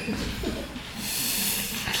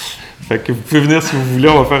 Fait que vous pouvez venir si vous voulez,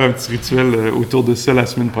 on va faire un petit rituel autour de ça la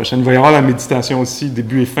semaine prochaine. Il va y avoir la méditation aussi,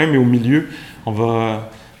 début et fin, mais au milieu, on va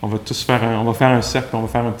tous faire un cercle, on va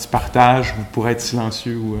faire un petit partage. Vous pourrez être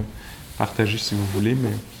silencieux ou partager si vous voulez,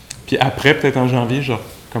 mais... Puis après, peut-être en janvier, je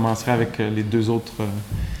commencerai avec les deux autres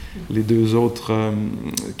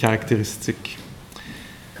caractéristiques.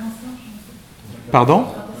 Pardon?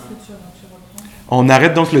 On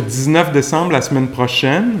arrête donc le 19 décembre, la semaine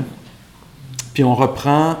prochaine, puis on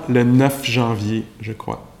reprend le 9 janvier, je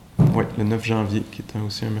crois. Oui, le 9 janvier, qui est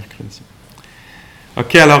aussi un mercredi.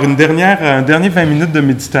 OK, alors un dernier 20 minutes de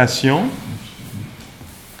méditation.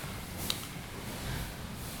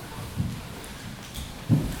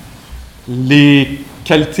 Les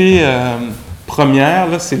qualités premières,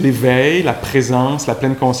 là, c'est l'éveil, la présence, la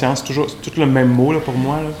pleine conscience, toujours tout le même mot là, pour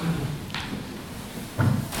moi. Là.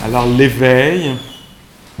 Alors l'éveil,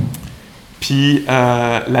 puis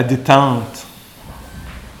la détente.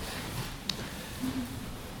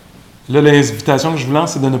 Là, l'invitation que je vous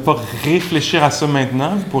lance, c'est de ne pas réfléchir à ça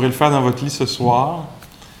maintenant. Vous pourrez le faire dans votre lit ce soir,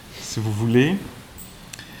 si vous voulez.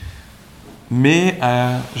 Mais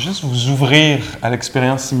juste vous ouvrir à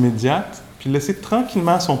l'expérience immédiate, puis laisser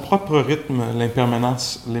tranquillement à son propre rythme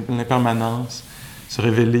l'impermanence se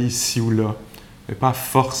révéler ici ou là. Ne pas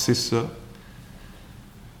forcer ça,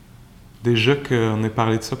 Déjà qu'on ait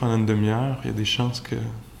parlé de ça pendant une demi-heure, il y a des chances que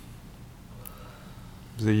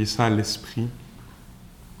vous ayez ça à l'esprit.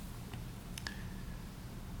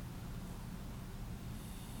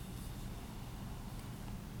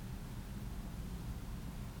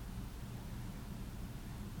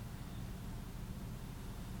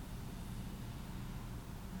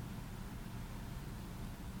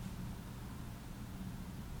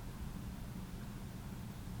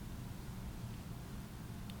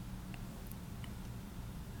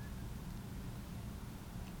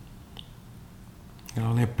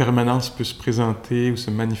 Alors l'impermanence peut se présenter ou se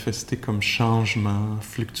manifester comme changement,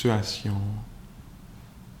 fluctuation,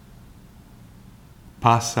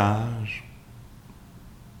 passage,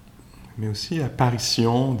 mais aussi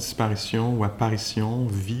apparition, disparition ou apparition,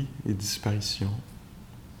 vie et disparition.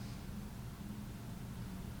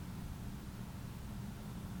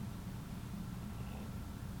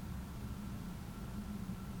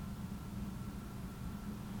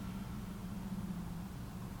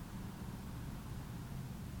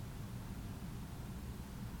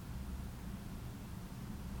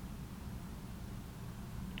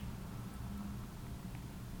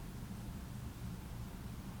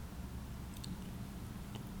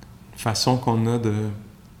 Façon qu'on a de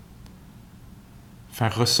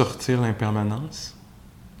faire ressortir l'impermanence,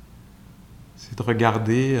 c'est de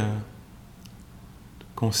regarder, de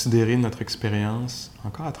considérer notre expérience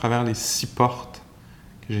encore à travers les 6 portes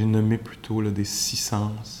que j'ai nommées plus tôt, là, des 6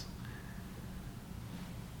 sens.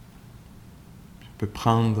 Puis on peut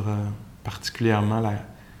prendre particulièrement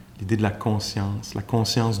l'idée de la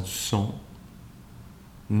conscience du son,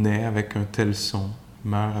 naît avec un tel son,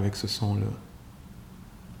 meurt avec ce son-là.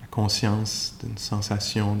 Conscience d'une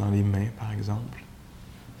sensation dans les mains, par exemple,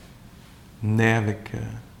 naît avec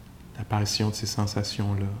l'apparition de ces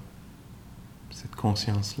sensations-là, cette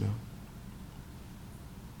conscience-là.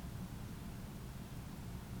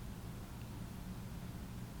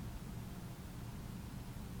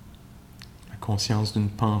 La conscience d'une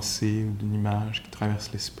pensée ou d'une image qui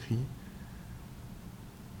traverse l'esprit.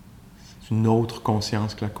 C'est une autre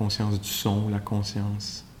conscience que la conscience du son, la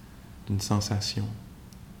conscience d'une sensation.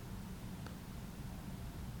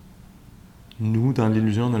 Nous, dans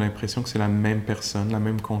l'illusion, on a l'impression que c'est la même personne, la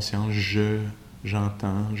même conscience.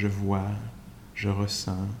 J'entends, je vois, je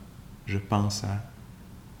ressens, je pense à.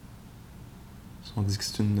 On dit que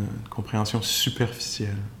c'est une compréhension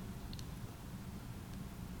superficielle.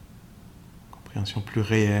 Une compréhension plus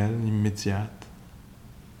réelle, immédiate.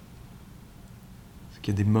 C'est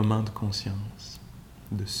qu'il y a des moments de conscience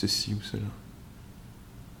de ceci ou cela.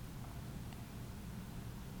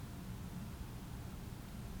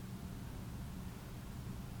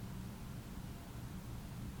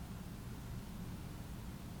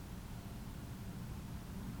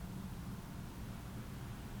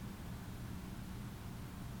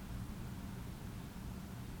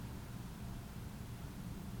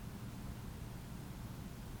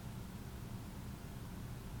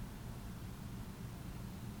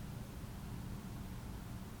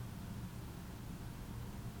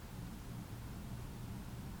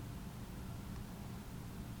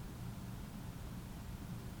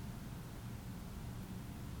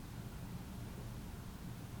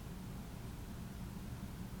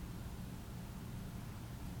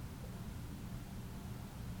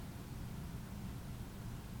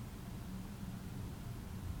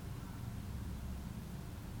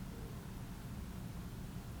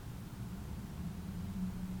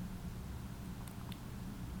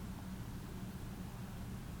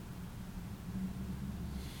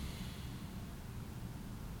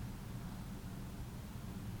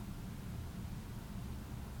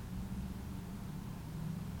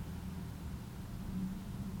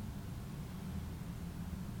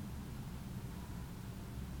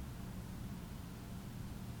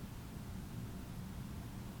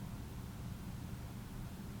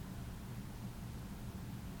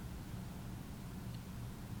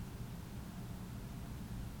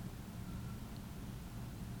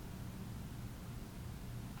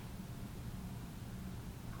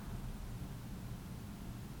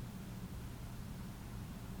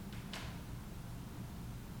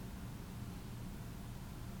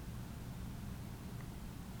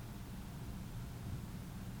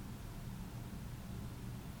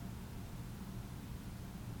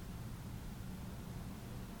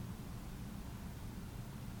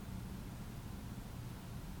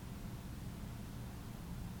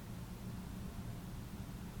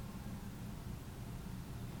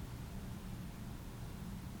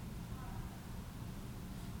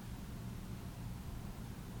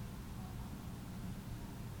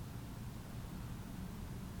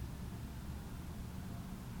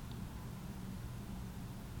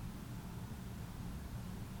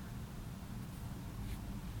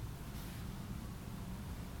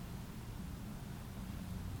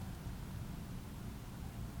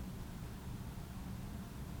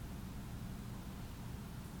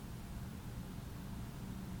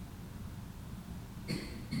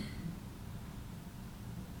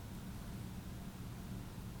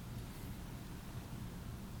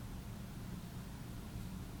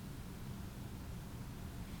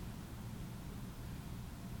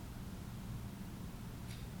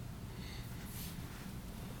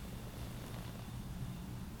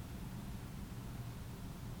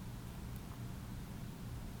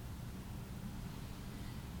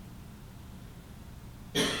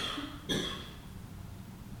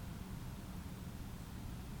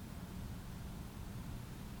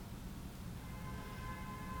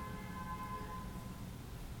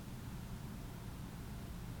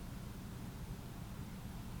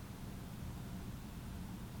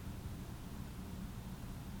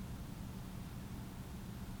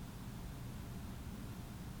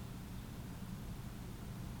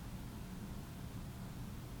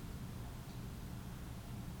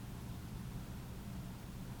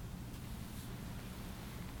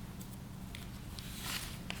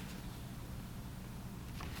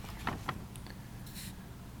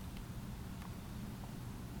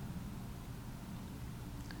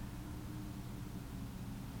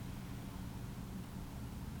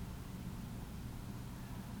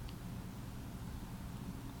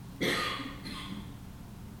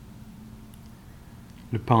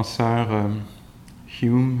 Le penseur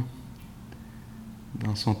Hume,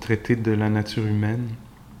 dans son traité de la nature humaine,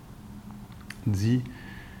 dit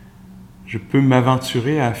 « Je peux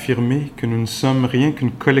m'aventurer à affirmer que nous ne sommes rien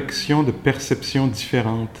qu'une collection de perceptions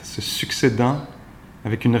différentes, se succédant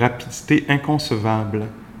avec une rapidité inconcevable,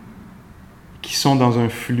 qui sont dans un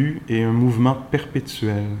flux et un mouvement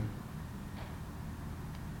perpétuel. »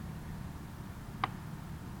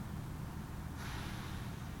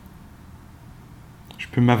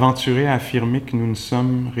 Je peux m'aventurer à affirmer que nous ne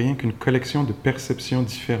sommes rien qu'une collection de perceptions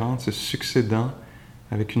différentes se succédant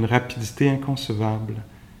avec une rapidité inconcevable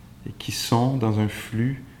et qui sont dans un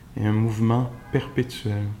flux et un mouvement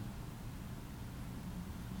perpétuel.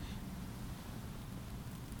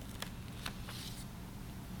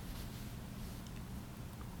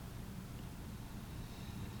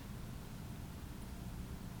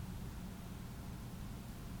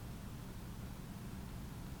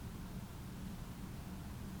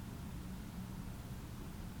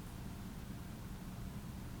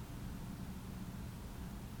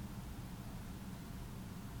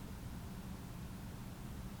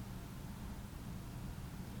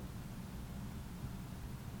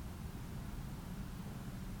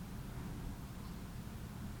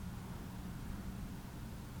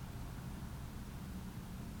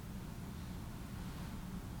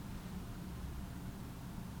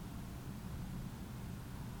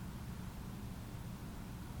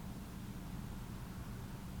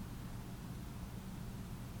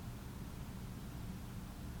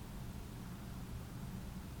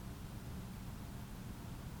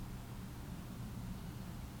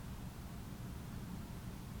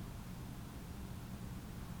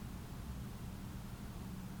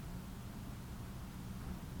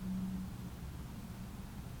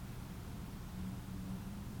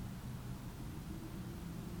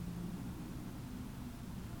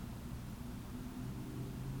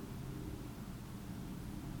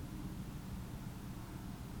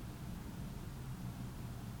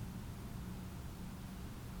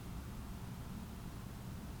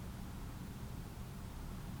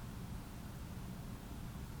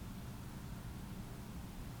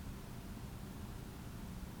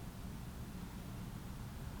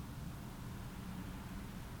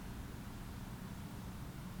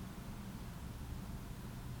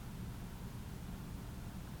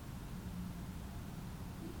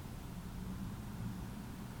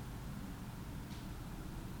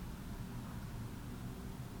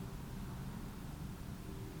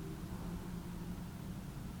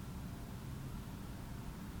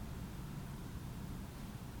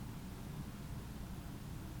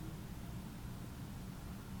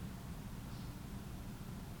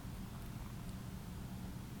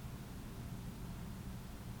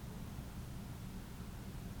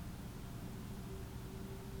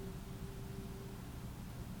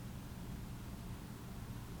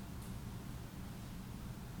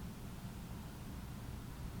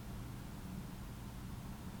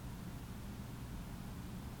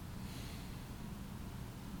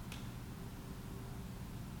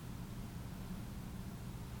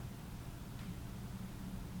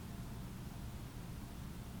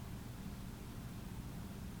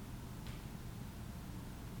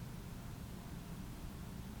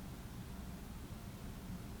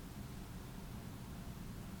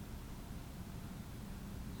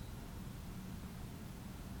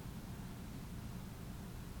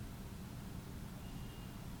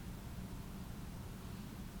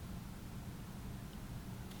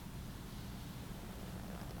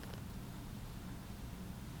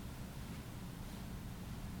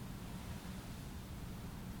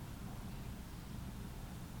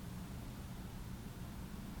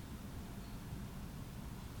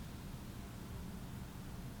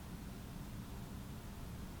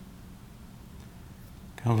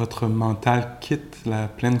 Quand votre mental quitte la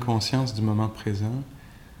pleine conscience du moment présent,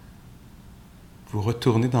 vous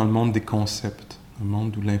retournez dans le monde des concepts, un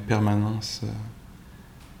monde où l'impermanence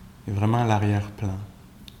est vraiment à l'arrière-plan.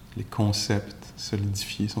 Les concepts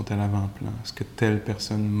solidifiés sont à l'avant-plan. Ce que telle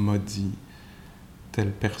personne m'a dit,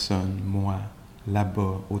 telle personne, moi,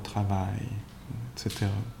 là-bas, au travail, etc.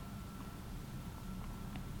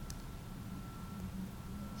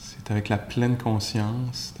 C'est avec la pleine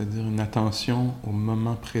conscience, c'est-à-dire une attention au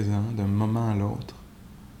moment présent, d'un moment à l'autre,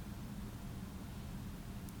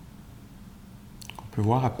 qu'on peut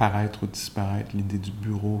voir apparaître ou disparaître l'idée du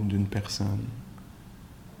bureau d'une personne.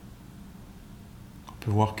 On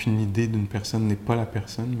peut voir qu'une idée d'une personne n'est pas la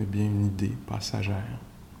personne, mais bien une idée passagère.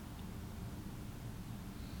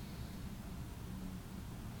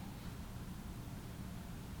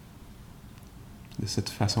 De cette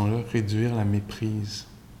façon-là, réduire la méprise.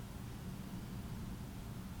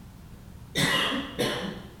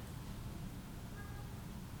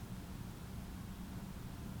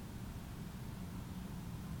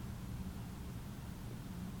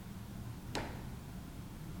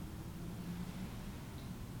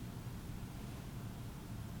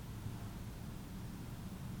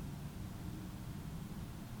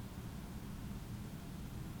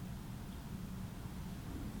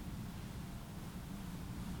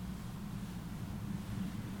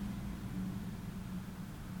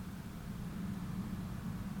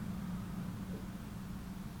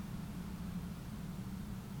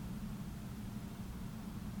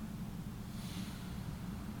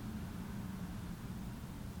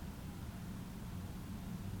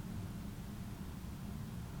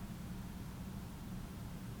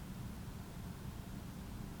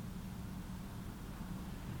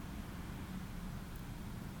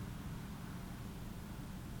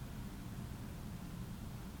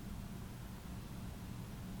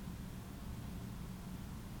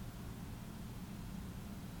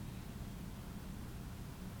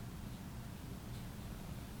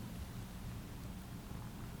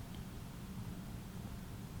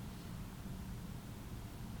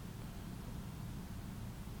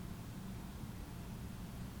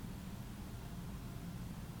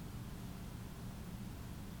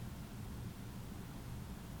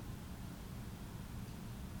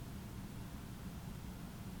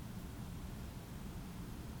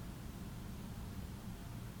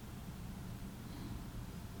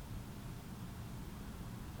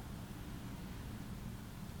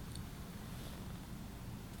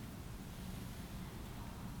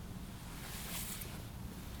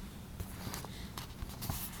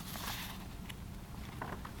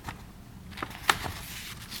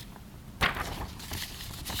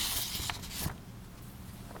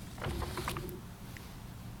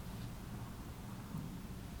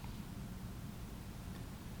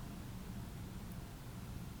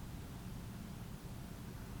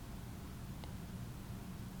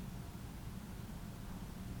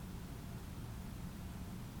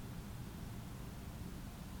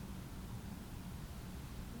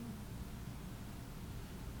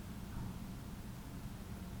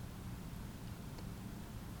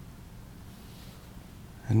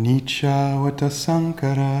 Anicca vata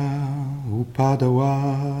sankara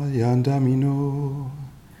upadawa yandamino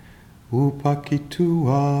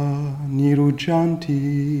upakitua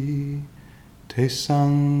nirujanti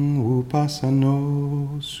tesang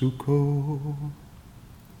upasano sukho.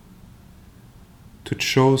 Toute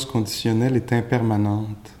chose conditionnelle est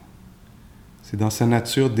impermanente. C'est dans sa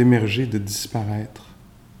nature d'émerger, de disparaître.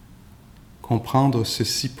 Comprendre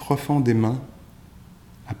ceci profondément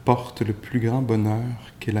apporte le plus grand bonheur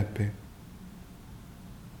qu'est la paix.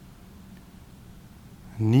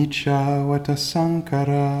 Anicca vata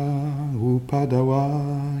sankara upadawa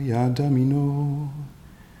yadamino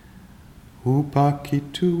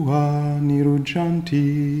upakitua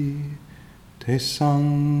nirujanti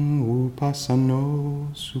tesang upasano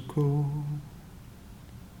sukho.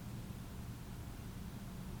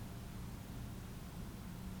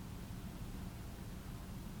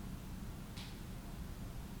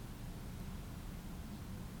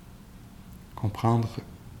 Comprendre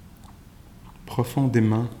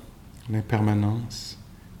profondément l'impermanence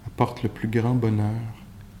apporte le plus grand bonheur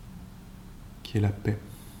qui est la paix.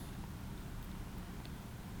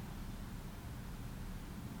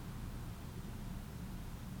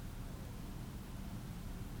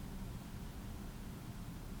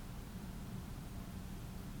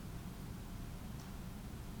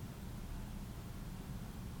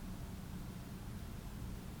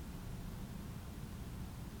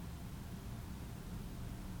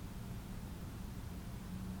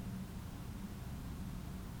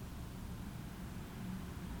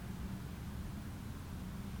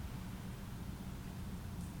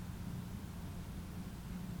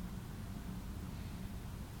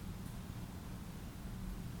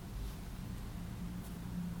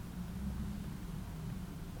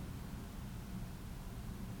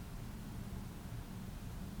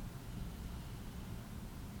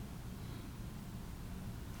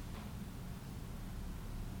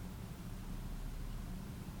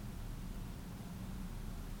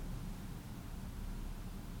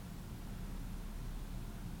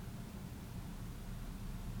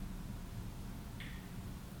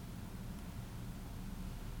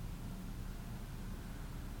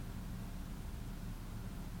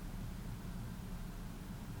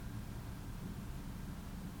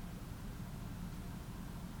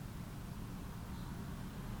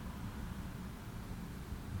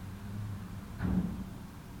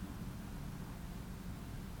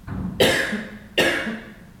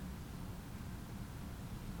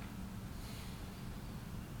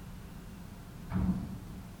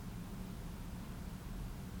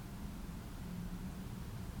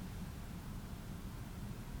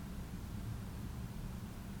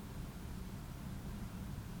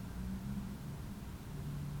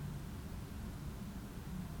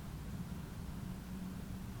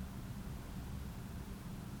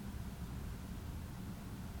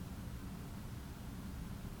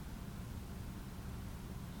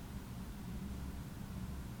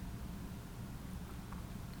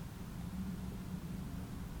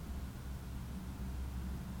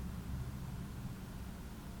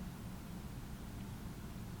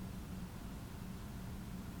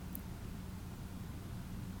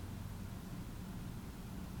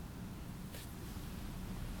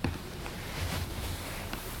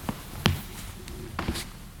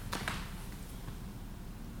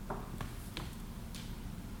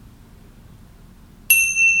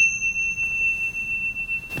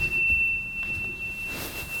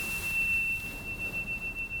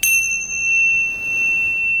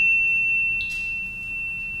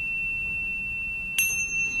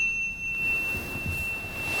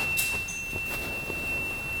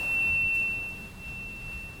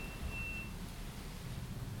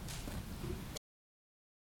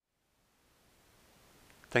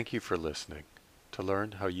 Thank you for listening. To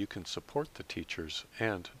learn how you can support the teachers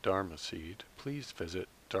and Dharma Seed, please visit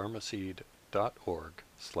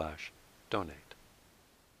dharmaseed.org/donate.